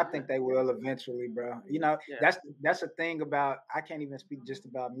 I think they will eventually, bro. You know, Yeah. that's the thing about. I can't even speak just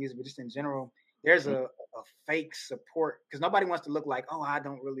about music, but just in general. There's a fake support because nobody wants to look like, oh, I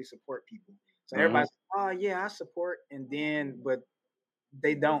don't really support people. So everybody's, oh yeah, I support, and then but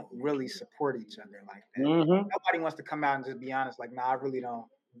they don't really support each other like that. Nobody wants to come out and just be honest, like, nah, I really don't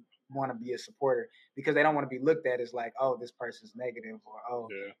want to be a supporter because they don't want to be looked at as like, oh, this person's negative or oh,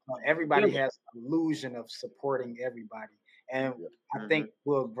 no, everybody has an illusion of supporting everybody. And I think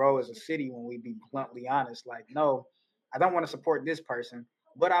we'll grow as a city when we be bluntly honest. Like, no, I don't want to support this person,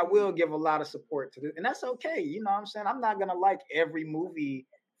 but I will give a lot of support to this. And that's okay. You know what I'm saying? I'm not going to like every movie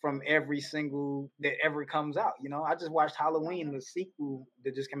from every single that ever comes out. You know, I just watched Halloween, the sequel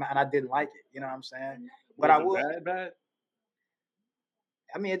that just came out, and I didn't like it. You know what I'm saying? But I will. Bad.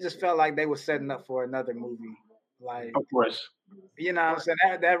 I mean, it just felt like they were setting up for another movie. Like, of course. You know what I'm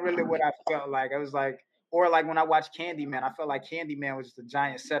saying? That really what I felt like. I was like, or like when I watched Candyman, I felt like Candyman was just a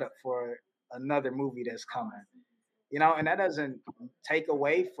giant setup for another movie that's coming. You know, and that doesn't take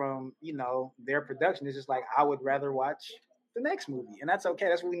away from, you know, their production. It's just like I would rather watch the next movie. And that's okay.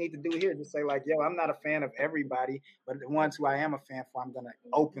 That's what we need to do here. Just say like, yo, I'm not a fan of everybody, but the ones who I am a fan for, I'm gonna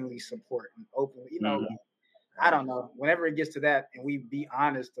openly support and openly, you know, I don't know. Whenever it gets to that and we be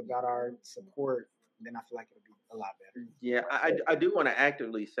honest about our support, then I feel like it'll be a lot better. Yeah, I do want to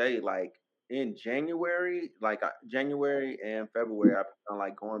actively say like in January, like January and February, I'm kind of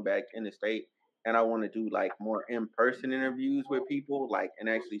like going back in the state, and I want to do like more in person interviews with people, like and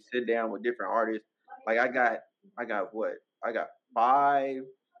actually sit down with different artists. Like I got what I got five,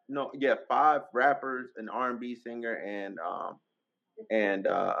 no, yeah, five rappers, an R&B singer, and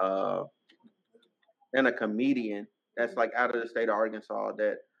and a comedian that's like out of the state of Arkansas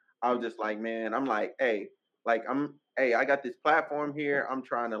that I was just like, man, I'm like, hey, I got this platform here. I'm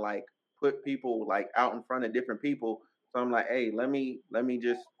trying to like put people like out in front of different people. So I'm like, hey, let me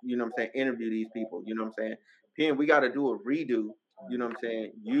just, you know what I'm saying, interview these people. You know what I'm saying? Pen, we gotta do a redo, you know what I'm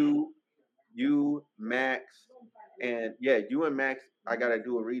saying? You, Max, and yeah, you and Max, I gotta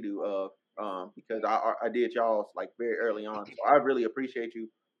do a redo of because I did y'all's like very early on. So I really appreciate you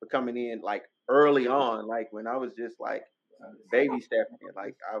for coming in like early on, like when I was just like baby stepping it,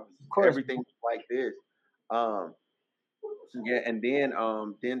 like I was everything like this. Um yeah, and then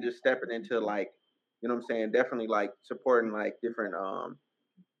just stepping into like, you know what I'm saying, definitely like supporting like different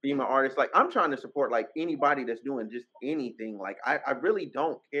female artists. Like I'm trying to support like anybody that's doing just anything. Like I really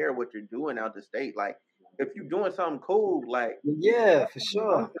don't care what you're doing out the state. Like if you're doing something cool, like yeah, for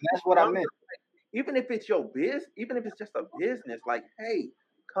sure. That's what I meant. Even if it's your biz, even if it's just a business, like hey,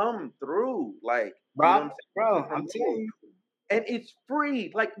 come through. Like bro, you know what I'm saying? Bro, I'm telling you. And it's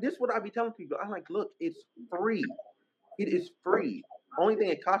free. Like this is what I be telling people. I'm like, look, it's free. It is free. Only thing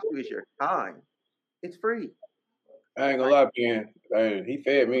it costs you is your time. It's free. I ain't gonna lie, Ben. Hey, he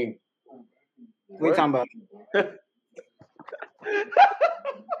fed me. What you talking about?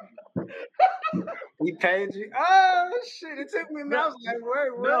 He paid you? Oh shit! It took me. I was like,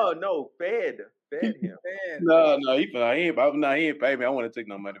 wait, no, fed him. No, he ain't paid me. I want to take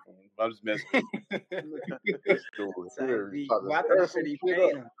no money from him. I'm just messing with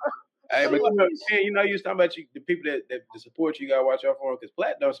him. Hey, but you know, you was talking about the people that support you. Gotta watch out for them because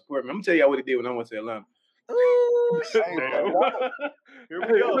Plat don't support me. I'm gonna tell y'all what he did when I went to Atlanta. Here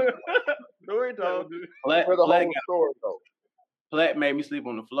we go. Story time. Plat made me sleep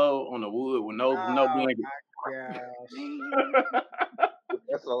on the floor, on the wood with no blanket.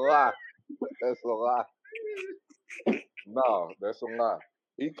 That's a lie. That's a lie. No, that's a lie.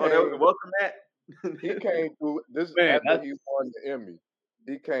 He came, that was welcome Matt. He came through this after he won the Emmy.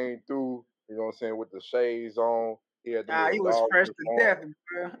 He came through, you know what I'm saying, with the shades on. He had he was fresh to death,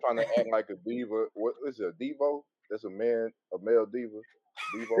 bro. Trying to act like a diva. What is it, a Devo? That's a male diva.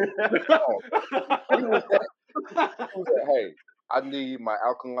 Devo. He was that, hey, I need my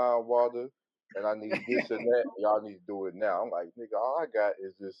alkaline water and I need this and that. Y'all need to do it now. I'm like, nigga, all I got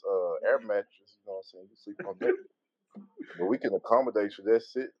is this air mattress, you know what I'm saying? You sleep on that. But we can accommodate you,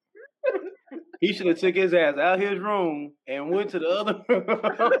 that's it. He should have took his ass out his room and went to the other room.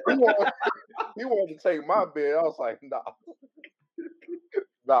 He wanted to take my bed. I was like,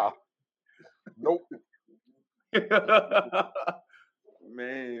 nah. Nope.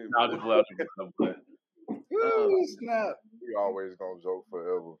 Man. I'll just love him. Snap. We always gonna joke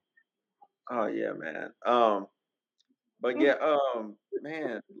forever. Oh yeah, man. But yeah,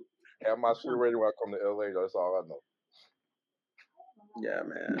 man. Have my shit ready when I come to LA. That's all I know. Yeah,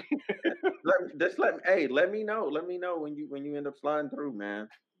 man. Let me know. Let me know when you end up sliding through, man.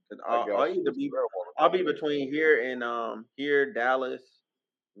 I'll be between here and Dallas,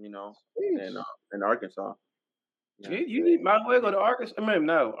 you know, and Arkansas. You might as well go to Arkansas. I mean,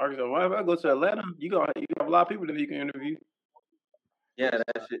 no, Arkansas. Why if I go to Atlanta? You have a lot of people that you can interview. Yeah,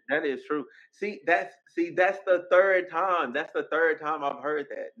 that is true. See, that's the third time. That's the third time I've heard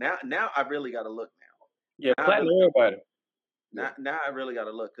that. Now I really got to look now. Yeah, platinum everybody. Now I really got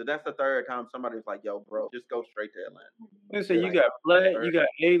to look because that's the third time somebody's like, "Yo, bro, just go straight to Atlanta." Let's say you got Plat, you got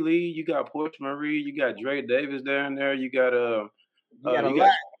A. Lee, you got Porch Marie, you got Dre Davis down there, you got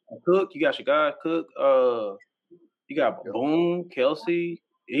Cook, you got Chicago Cook, you got Boone, Kelsey,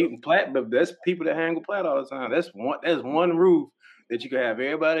 even Plat, but that's people that hang with Plat all the time. That's one roof that you can have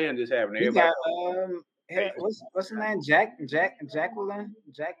everybody and just having everybody. What's her name? Jacqueline?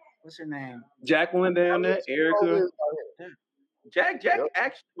 What's her name? Jacqueline down there, Erica. Jack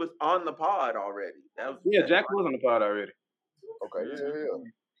actually was on the pod already. Jack was on the pod already. Okay, yeah.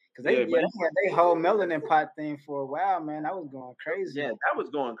 Because they had their whole melanin pot thing for a while, man. That was going crazy. Yeah, that was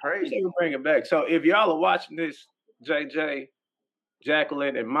going crazy. We bring it back. So if y'all are watching this, JJ,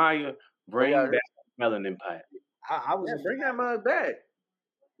 Jacqueline, and Maya, bring back melanin pot. I was bring that mug back.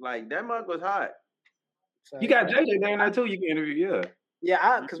 Like that mug was hot. So, you got JJ down there too. You can interview,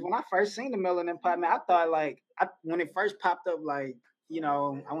 Yeah, because when I first seen the melanin pot, man, I thought when it first popped up, I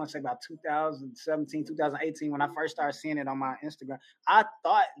want to say about 2017, 2018, when I first started seeing it on my Instagram, I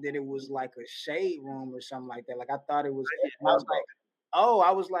thought that it was like a shade room or something like that. Like I thought it was.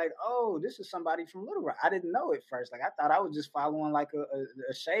 I was like, oh, this is somebody from Little Rock. I didn't know at first. Like I thought I was just following like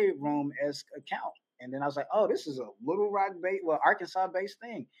a shade room-esque account, and then I was like, oh, this is a Little Rock Arkansas-based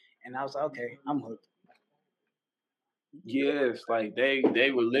thing, and I was like, okay, I'm hooked. Yes, like they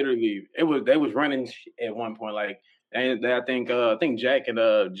were literally they was running at one point, like, and I think Jack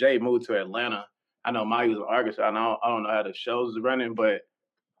and Jay moved to Atlanta. I know Maya was in Arkansas. I don't know how the shows is running, but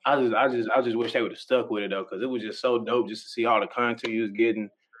I just wish they would have stuck with it though, because it was just so dope just to see all the content you was getting,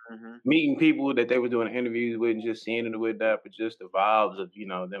 meeting people that they were doing interviews with, and just seeing it with that, but just the vibes of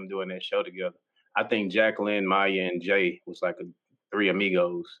them doing that show together. I think Jacqueline, Maya, and Jay was like three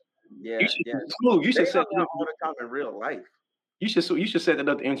amigos. Yeah, you should set that up all the time in real life. You should set that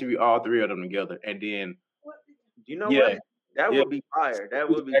up to interview all three of them together, and then what? That would be fire. That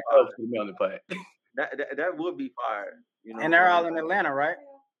would be fire. That would be fire. And they're all in Atlanta, right?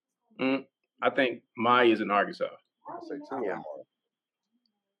 I think Maya is in Arkansas. I'll say two of them.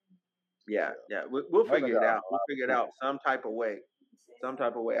 Yeah. We'll figure it out. We'll figure it out some type of way.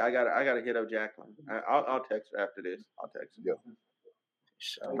 I gotta hit up Jacqueline. I'll text her after this. I'll text her. Yeah.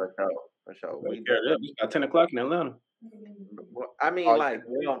 For sure. It's about 10 o'clock in Atlanta. Well,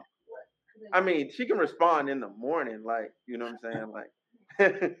 she can respond in the morning, like, you know what I'm saying? Like,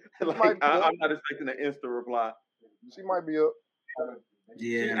 I'm not expecting an instant reply. She might be up.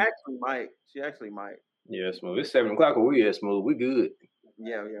 Yeah. She actually might. Yeah, Smooth. It's 7 o'clock where we at, Smooth. We good.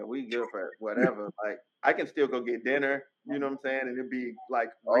 Yeah, we good for whatever. Like, I can still go get dinner, you know what I'm saying? And it'd be,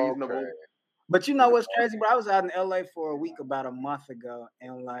 like, reasonable. Okay. But you know what's crazy? But I was out in LA for a week about a month ago,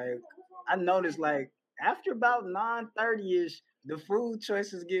 and I noticed after about 9:30ish, the food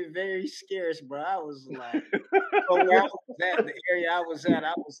choices get very scarce, bro. I was like, the area I was at,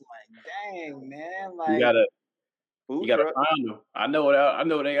 I was like, dang, man, you gotta find them. I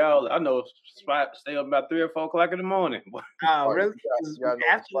know spots stay up about 3 or 4 o'clock in the morning. Oh, really?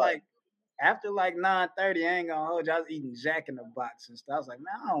 After 9:30, I ain't gonna hold you. I was eating Jack in the Box and stuff. I was like,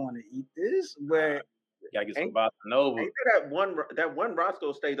 man, I don't want to eat this, but you gotta get some Bossa Nova. Ain't that one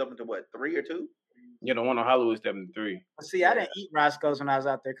Roscoe stays up until what, 3 or 2? Yeah, the one on Hollywood is 7 to 3. See, I didn't eat Roscoe's when I was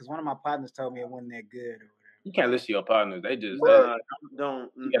out there because one of my partners told me it wasn't that good or whatever. You can't listen to your partners. They just don't.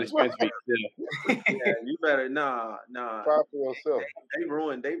 You gotta experience it yourself. Yeah, you better nah. Try for yourself. They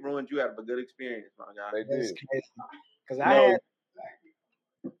ruined you out of a good experience, my guy. They did. Because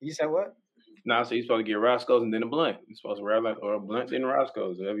you said what? Nah, so you're supposed to get Roscoe's and then a blunt. You're supposed to ride or a blunt then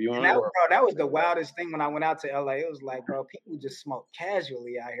Roscoe's, whatever you want. That was the wildest thing when I went out to LA. It was like, bro, people just smoke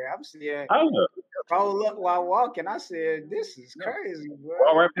casually out here. I'm seeing roll up while walking. I said, this is crazy, bro.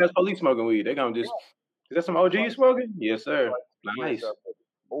 All right past police smoking weed. They gonna just is that some OG you smoking? Yes, sir. Nice.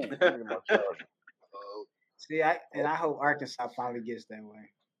 See, I hope Arkansas finally gets that way.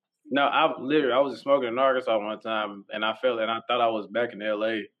 No, I was smoking in Arkansas one time, and I thought I was back in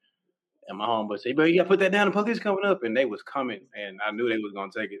LA. And my homeboy said, "Bro, you gotta put that down. The police coming up," and they was coming, and I knew they was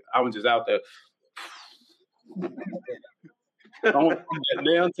gonna take it. I was just out there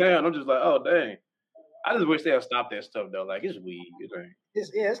downtown. I'm just like, oh dang. I just wish they'd stop that stuff though. Like it's weed.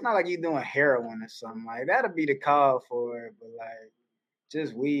 It's not like you doing heroin or something. Like that'll be the call for it, but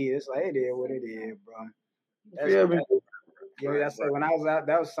just weed. It's like it is what it is, bro. I said when I was out,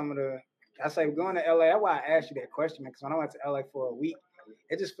 that was some of the. I say going to LA. That's why I asked you that question, man. Because when I went to LA for a week,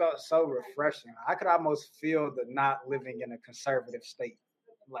 it just felt so refreshing. I could almost feel the not living in a conservative state.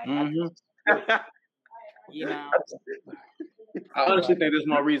 Like, you know, I honestly think there's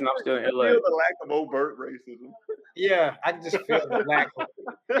more reason I'm still in LA. Feel the lack of overt racism. yeah, I can just feel the lack of.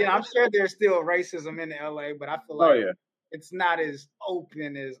 I'm sure there's still racism in LA, but I feel like it's not as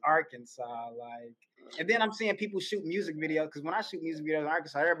open as Arkansas. Like, and then I'm seeing people shoot music videos because when I shoot music videos in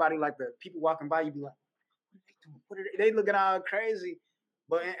Arkansas, everybody like the people walking by, you be like, what are they looking all crazy.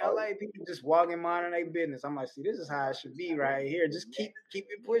 But in LA, people just walking minding their business. I'm like, see, this is how it should be right here. Just keep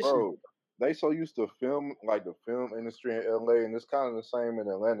it pushing. Bro, they so used to film, like the film industry in LA, and it's kind of the same in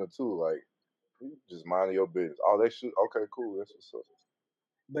Atlanta too. Like, you just mind your business. Oh, they should. Okay, cool. That's what's up.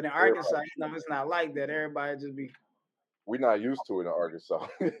 But in Arkansas, it's not like that. Everybody just be. We're not used to it in Arkansas.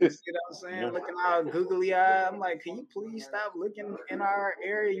 You see what I'm saying? Looking all googly eyed. I'm like, can you please stop looking in our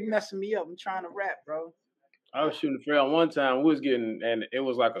area? You messing me up. I'm trying to rap, bro. I was shooting film one time. We was getting, and it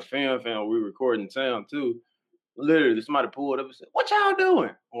was like a film we recording sound too. Literally, somebody pulled up and said, "What y'all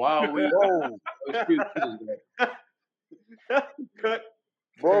doing?" Wow, we Cut.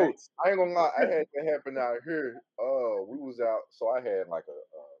 Bro, I ain't gonna lie. I had that happen out here. We was out, so I had like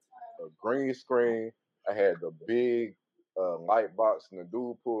a green screen. I had the big light box, and the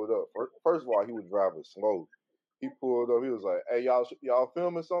dude pulled up. First of all, he was driving slow. He pulled up. He was like, "Hey, y'all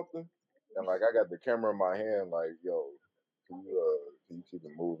filming something?" And like, I got the camera in my hand. Like, yo, can you keep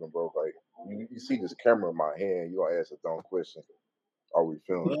it moving, bro? Like, you see this camera in my hand. You gonna ask a dumb question? Are we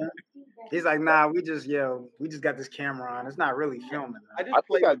filming? Yeah. He's like, nah, we just got this camera on. It's not really filming. I just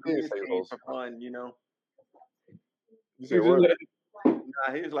play with green screen for fun, you know. You said what?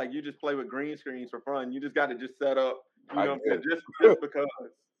 Nah, he was like, you just play with green screens for fun. You just got to just set up, you know what I'm saying? Just because.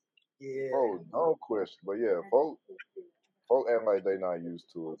 Yeah. Oh, no question. But yeah, folk act like they not used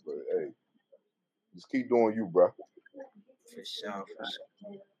to it. But hey, just keep doing you, bro. For sure.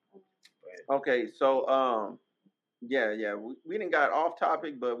 Okay, so yeah, we didn't got off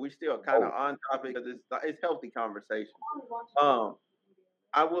topic, but we still kind of on topic because it's healthy conversation.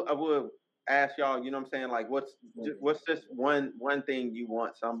 I would ask y'all, you know what I'm saying, like what's just one thing you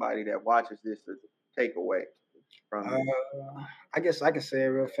want somebody that watches this to take away from I guess I can say it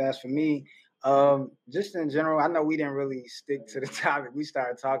real fast for me. Just in general, I know we didn't really stick to the topic. We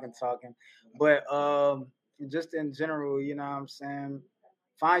started talking, but just in general, you know what I'm saying,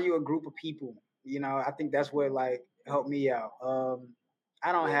 find you a group of people. You know, I think that's what like helped me out.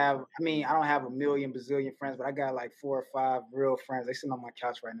 I don't have a million bazillion friends, but I got like 4 or 5 real friends. They sit on my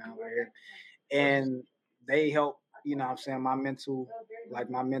couch right now right here, and they help. You know what I'm saying, my mental,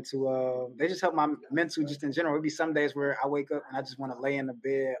 they just help my mental just in general. It'd be some days where I wake up and I just want to lay in the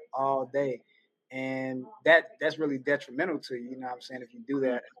bed all day. And that's really detrimental to you, you know what I'm saying, if you do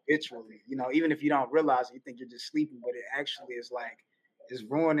that habitually. You know, even if you don't realize it, you think you're just sleeping, but it actually is like, it's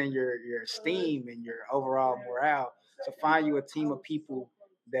ruining your esteem and your overall morale. So find you a team of people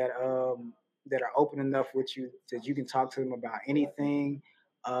that are open enough with you that you can talk to them about anything.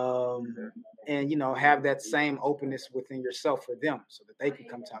 And you know, have that same openness within yourself for them so that they can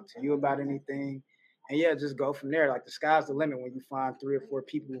come talk to you about anything. And yeah, just go from there. Like the sky's the limit when you find 3 or 4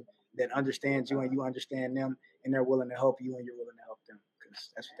 people that understand you and you understand them, and they're willing to help you and you're willing to help them, because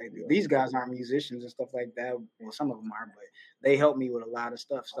that's what they do. These guys aren't musicians and stuff like that. Well, some of them are, but they help me with a lot of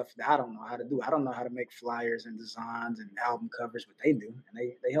stuff that I don't know how to do. I don't know how to make flyers and designs and album covers, but they do, and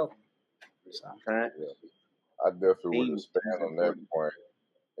they help me. So yeah. I definitely would expand on that point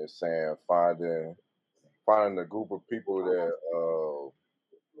and saying finding a group of people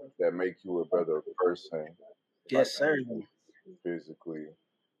that make you a better person. Yes, sir. Physically,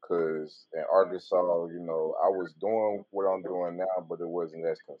 because in Arkansas, you know, I was doing what I'm doing now, but it wasn't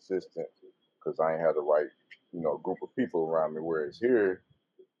as consistent because I ain't had the right, you know, group of people around me. Whereas here,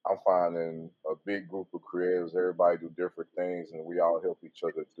 I'm finding a big group of creatives. Everybody do different things, and we all help each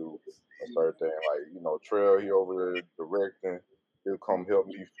other do a certain thing. Like, you know, Trail, he over there directing. He'll come help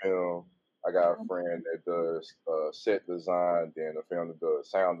me film. I got a friend that does set design, then a friend that does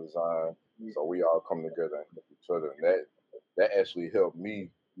sound design. So we all come together and help each other, and that actually helped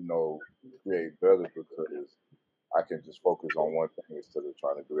me, you know, create better because I can just focus on one thing instead of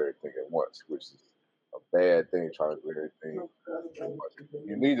trying to do everything at once, which is a bad thing, trying to do everything at once.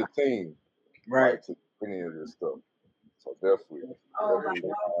 You need a team, right, like, to do any of this stuff. So definitely find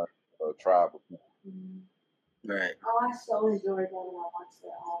a tribe of people. Right. Oh, I so enjoyed that when I watched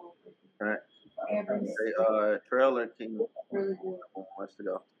that all over. Right. Trailer King wants to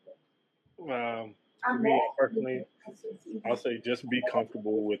go. For me personally, I'll say just be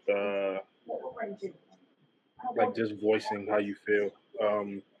comfortable with like just voicing how you feel.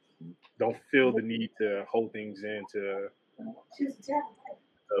 Don't feel the need to hold things in to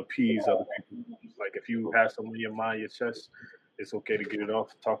appease other people. Like if you have something in your mind, your chest, it's okay to get it off,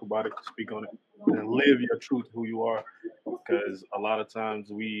 talk about it, speak on it, and live your truth, who you are. Because a lot of times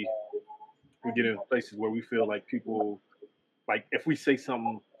we get in places where we feel like people, like if we say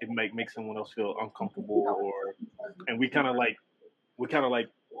something, it might make someone else feel uncomfortable, and we kind of like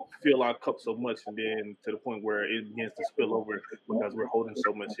fill our cup so much, and then to the point where it begins to spill over because we're holding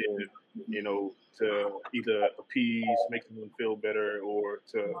so much in, to either appease, make someone feel better, or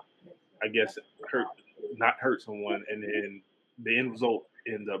to, I guess, not hurt someone, and then the end result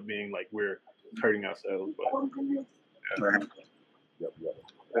ends up being like we're hurting ourselves. But Right. Yep.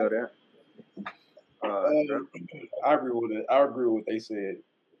 Feel that. I agree with it. I agree with what they said.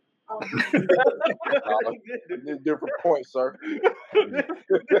 Different points, sir.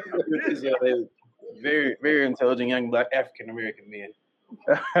 They're very, very intelligent young Black African American men.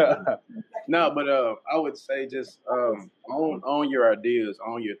 No, but I would say just own your ideas,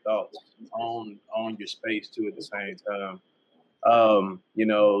 own your thoughts, own your space too at the same time.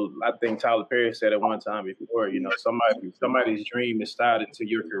 I think Tyler Perry said at one time before, somebody's dream is tied into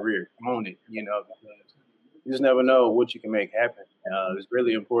your career. Own it, because you just never know what you can make happen. It's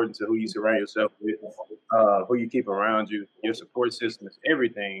really important to who you surround yourself with, who you keep around you. Your support system is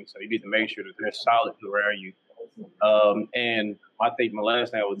everything, so you need to make sure that they're solid around you. And I think my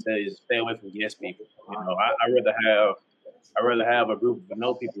last thing I would say is stay away from yes people. I rather have a group of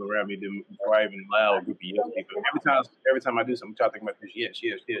no people around me than before I even allow a group of yes people. Every time I do something, I try to think about this. Yes.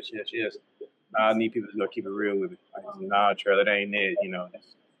 I need people to go keep it real with me. Like, nah, Trell, that ain't it.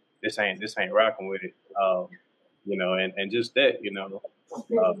 This ain't rocking with it. And just that,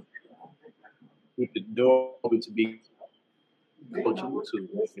 keep the door open to be coachable too.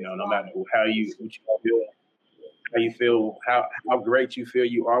 No matter what you feel, how great you feel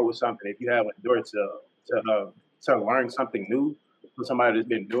you are with something. If you have a door to learn something new from somebody that's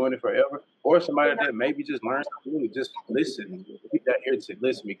been doing it forever, or somebody that maybe just learned something new, just listen. Keep that ear to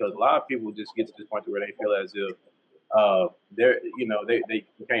listen, because a lot of people just get to this point where they feel as if they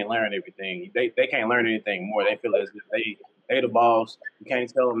can't learn everything. They can't learn anything more. They feel as if they the boss. You can't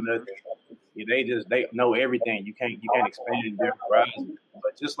tell them nothing. They know everything. You can't expand their horizon.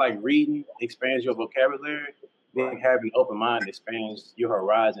 But just like reading expands your vocabulary, then having an open mind expands your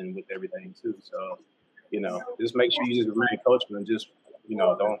horizon with everything too. So, just make sure you just remain coachable and just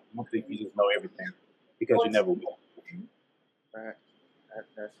don't think you just know everything, because you never will. Right.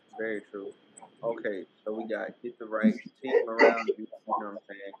 That's very true. Okay, so we got get the right team around you. You know what I'm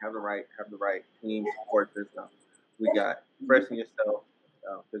saying? Have the right team support system. We got expressing yourself,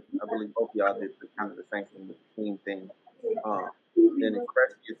 because I believe both of y'all did kind of the same thing with the team thing. Then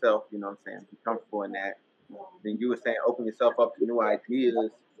expressing yourself. You know what I'm saying? Be comfortable in that. Then you were saying open yourself up to new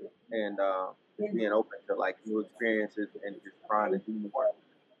ideas and being open to like new experiences and just trying to do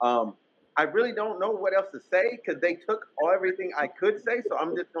more. I really don't know what else to say because they took everything I could say, so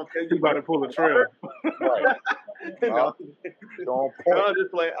I'm just gonna tell you you. about to pull a Trail. Right. No, Don't no, I'm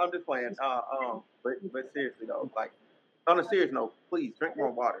just playing. But seriously though, like on a serious note, please drink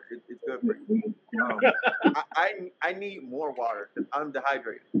more water. It's good for you. I need more water because I'm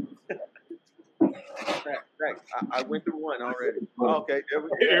dehydrated. Thanks. I went through one already. Okay, there we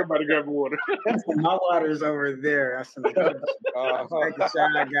go. Everybody grab water. My water's over there. That's making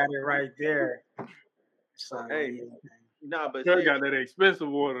sure I got it right there. So, Hey, nah, but Trell got that expensive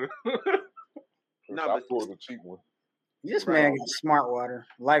water. I but pulled the cheap one. this man got smart water,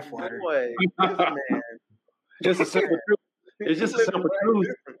 life water. boy, this man. Just a simple truth. It's just a simple truth.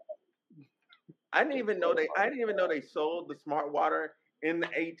 I didn't even know they sold the smart water in the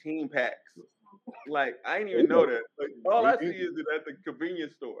 18 packs. Like I didn't even know that. Like all I see is it at the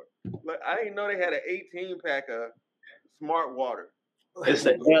convenience store. Like I didn't know they had an 18 pack of smart water. It's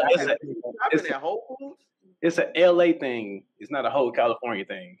a Whole Foods. It's a LA thing. It's not a whole California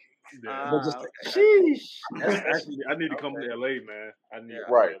thing. Yeah. Sheesh. I need to come to LA, man. I need to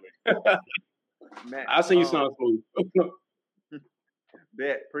Right. come to LA. Man, I'll send you some food.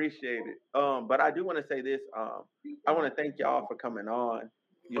 Bet, appreciate it. But I do want to say this. I want to thank y'all for coming on.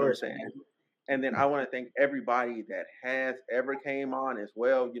 You know what I'm saying? And then I want to thank everybody that has ever came on as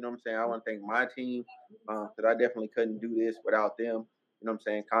well. You know what I'm saying? I want to thank my team because I definitely couldn't do this without them. You know what I'm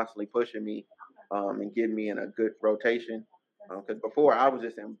saying? Constantly pushing me and getting me in a good rotation. Because before I was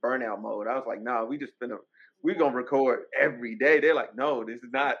just in burnout mode. I was like, nah, we're going to record every day. They're like, no, this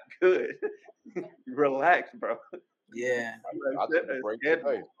is not good. Relax, bro. Yeah. I took a break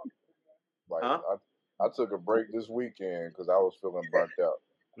today. Like, I took a break this weekend because I was feeling burnt out.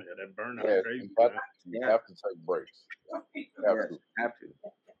 Yeah, that burnout crazy. You have to take breaks. Have to.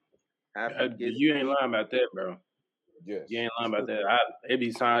 Have to. You ain't lying about that, bro. Yes. You ain't lying about that. It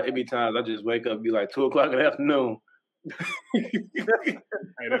be times I just wake up and be like 2:00 in the afternoon.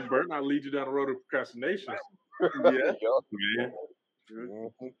 Hey, that burnout leads you down the road of procrastination. Yeah. Man.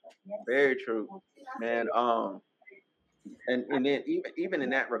 Mm-hmm. Very true, man. And then even in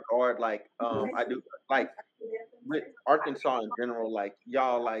that regard, like I do like with Arkansas in general, like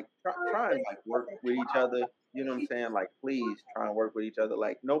y'all like try and like work with each other. You know what I'm saying? Like please try and work with each other.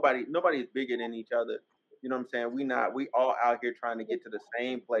 Like nobody is bigger than each other. You know what I'm saying? We all out here trying to get to the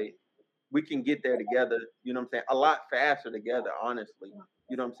same place. We can get there together, you know what I'm saying? A lot faster together, honestly.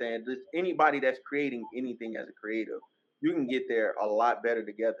 You know what I'm saying? Just anybody that's creating anything as a creative, you can get there a lot better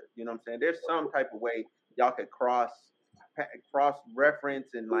together. You know what I'm saying? There's some type of way y'all could cross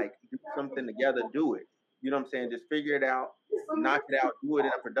reference and like do something together, do it. You know what I'm saying? Just figure it out, knock it out, do it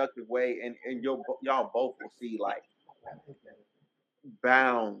in a productive way, and y'all both will see like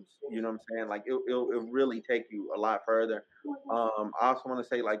bounds. You know what I'm saying? Like it'll really take you a lot further. I also want to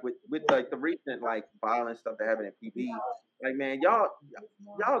say like with like the recent like violent stuff that happened in PB, like man, y'all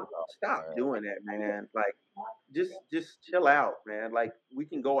stop doing that, man. Like just chill out, man. Like we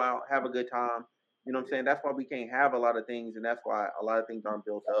can go out, have a good time. You know what I'm saying? That's why we can't have a lot of things, and that's why a lot of things aren't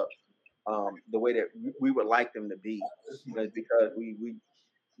built up the way that we would like them to be. It's because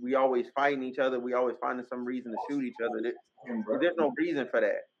we always fighting each other. We always finding some reason to shoot each other. There's no reason for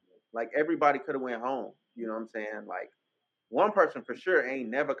that. Like everybody could have went home. You know what I'm saying? Like one person for sure ain't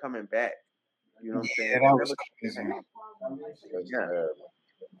never coming back. You know what I'm saying? that was crazy. Yeah.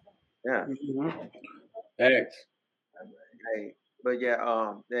 Yeah. Mm-hmm. Thanks. Hey, but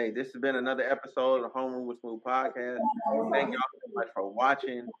yeah, hey, this has been another episode of Homeroom with Smooth podcast. Thank y'all so much for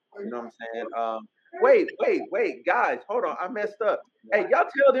watching. You know what I'm saying? Wait, guys, hold on, I messed up. Hey, y'all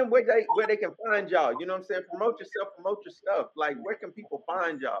tell them where they can find y'all. You know what I'm saying? Promote yourself, promote your stuff. Like, where can people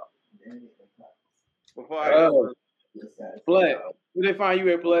find y'all? Before I go, Plat, where they find you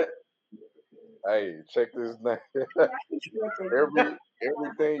at, Plat? Hey, check this name.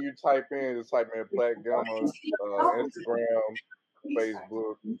 Everything you type in, just type in Plat Gamma, Instagram,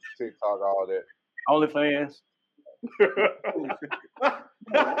 Facebook, TikTok, all that. OnlyFans. You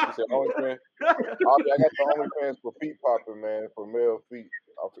said OnlyFans? I got the OnlyFans for feet popping, man, for male feet.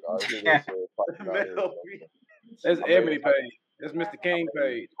 I hear that's popping out here. That's Ebony page. That's Mr. King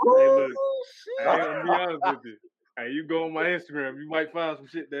page. Hey, look, I ain't gonna be honest with you. Hey, you go on my Instagram, you might find some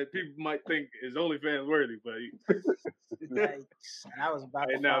shit that people might think is OnlyFans worthy, but Yikes. And I was about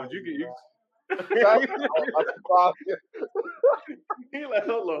to now follow you you, can. He like,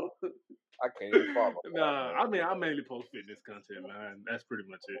 hold on. I can't even follow. Nah, I mean, I mainly post fitness content, man. That's pretty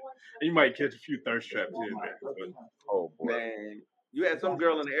much it. And you might catch a few thirst traps here and there. But... Oh boy, man, you had some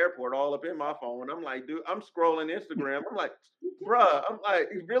girl in the airport all up in my phone. I'm like, dude, I'm scrolling Instagram. I'm like, bruh, I'm like,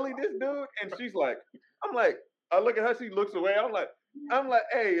 really this dude? And she's like, I'm like, I look at her, she looks away. I'm like,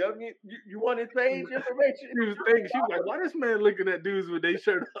 hey, I mean, you want his page information? She was thinking, she was like, why this man looking at dudes with their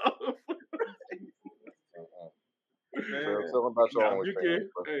shirt off? tell them about your OnlyFans.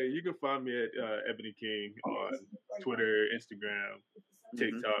 Hey, you can find me at Ebony King on Twitter, Instagram,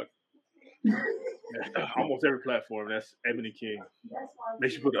 TikTok. Almost every platform. That's Ebony King.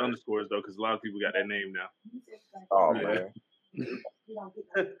 Make sure you put the underscores though, because a lot of people got that name now. Oh Yeah. man.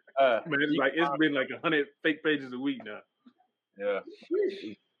 Man, it's been like 100 fake pages a week now. Yeah.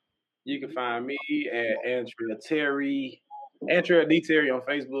 You can find me at Antrell Terry, Antrell D Terry on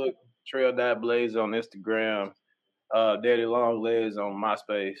Facebook, Trail.Blaze on Instagram, Daddy Long Legs on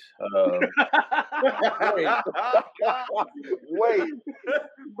MySpace.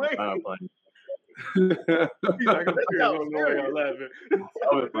 Wait. I'm playing. He's like, I'm serious. I don't know why y'all laughing.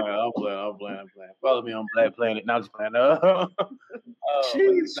 I'm playing. Follow me on Black Planet. Now just playing.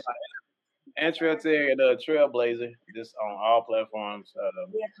 Antrell Terry, the Trailblazer, just on all platforms.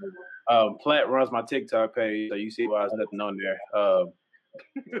 Plat runs my TikTok page, so you see why there's nothing on there.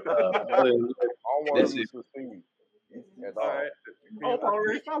 That's it. All right. I'm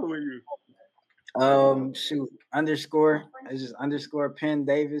already following you. Underscore. It's just underscore Penn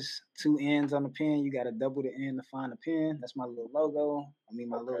Davis. 2 N's on the pen. You got to double the N to find the pen. That's my little logo. I mean,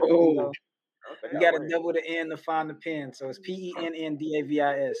 my little logo. You got to double the N to find the pen. So it's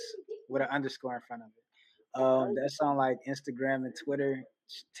PENNDAVIS with an underscore in front of it. That's on like Instagram and Twitter,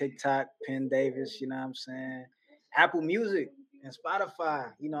 TikTok, Penn Davis. You know what I'm saying? Apple Music and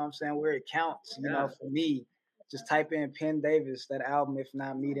Spotify. You know what I'm saying? Where it counts. You know, for me. Just type in Penn Davis, that album, If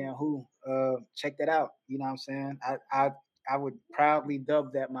Not Me, Then Who. Check that out. You know what I'm saying? I would proudly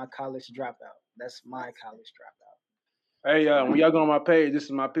dub that my college dropout. That's my college dropout. Hey, when y'all go on my page, this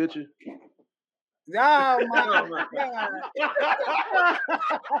is my picture. Oh my Oh my God.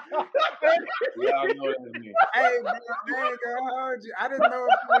 Y'all know that's me. Hey, bro, I ain't gonna hold you. I didn't know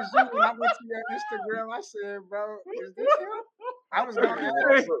if it was you when I went to your Instagram. I said, bro, is this him? I was gonna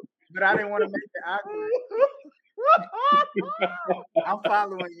ask, but I didn't want to make it awkward. I'm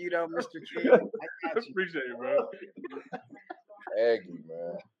following you though, Mr. King. I got you. Appreciate it, bro. Aggie,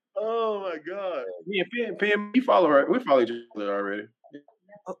 man. Oh my God. Me and PM, we follow each other already.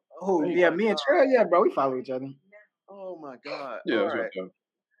 Oh, yeah, me and Trey, yeah, bro, we follow each other. Oh my God. Yeah, All that's right. what's up.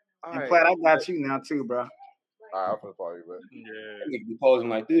 All And right. Plat, I got you now too, bro. All right, I'm gonna follow you, man. Yeah. That nigga be posing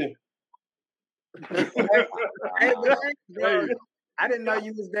like this. Hey, bro, Hey. I didn't know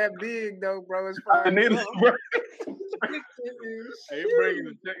you was that big though, bro. As far as Bro. Ain't bringing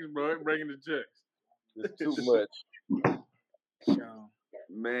the checks, bro. Ain't bringing the checks. It's too much. Sure.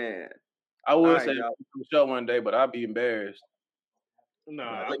 Man. I would Alright, say y'all. the show one day, but I'd be embarrassed.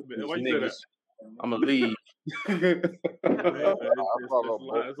 Nah, Like, why these you say that? niggas, I'ma leave. It's follow a both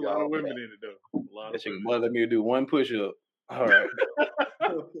lot y'all. of women in it though. A lot That of shit women. mother me to do one push up. All right.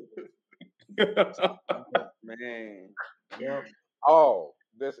 Man. Yep. Oh,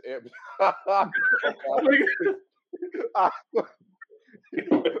 this okay.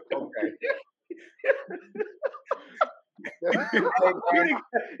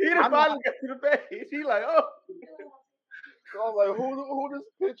 He done finally got to the page. He like, oh. So I was like, who this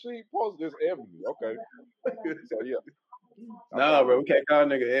picture he posted? This Ebony. Okay. So yeah. Nah, bro, we can't call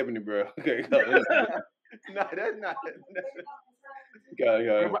nigga Ebony, bro. Okay, call him. No, that's not.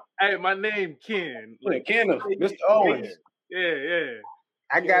 Hey, my name Ken. Like Kenneth, Mr. Owens. Yeah.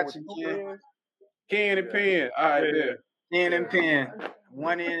 I got you, Ken. Ken and Penn. All right, Yeah. there. Pen and pen.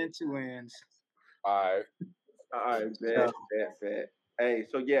 One end and two ends. All right. Bet. Hey,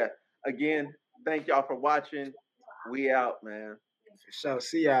 so yeah, again, thank y'all for watching. We out, man. For sure.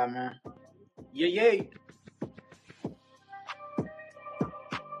 See y'all, man. Yeah.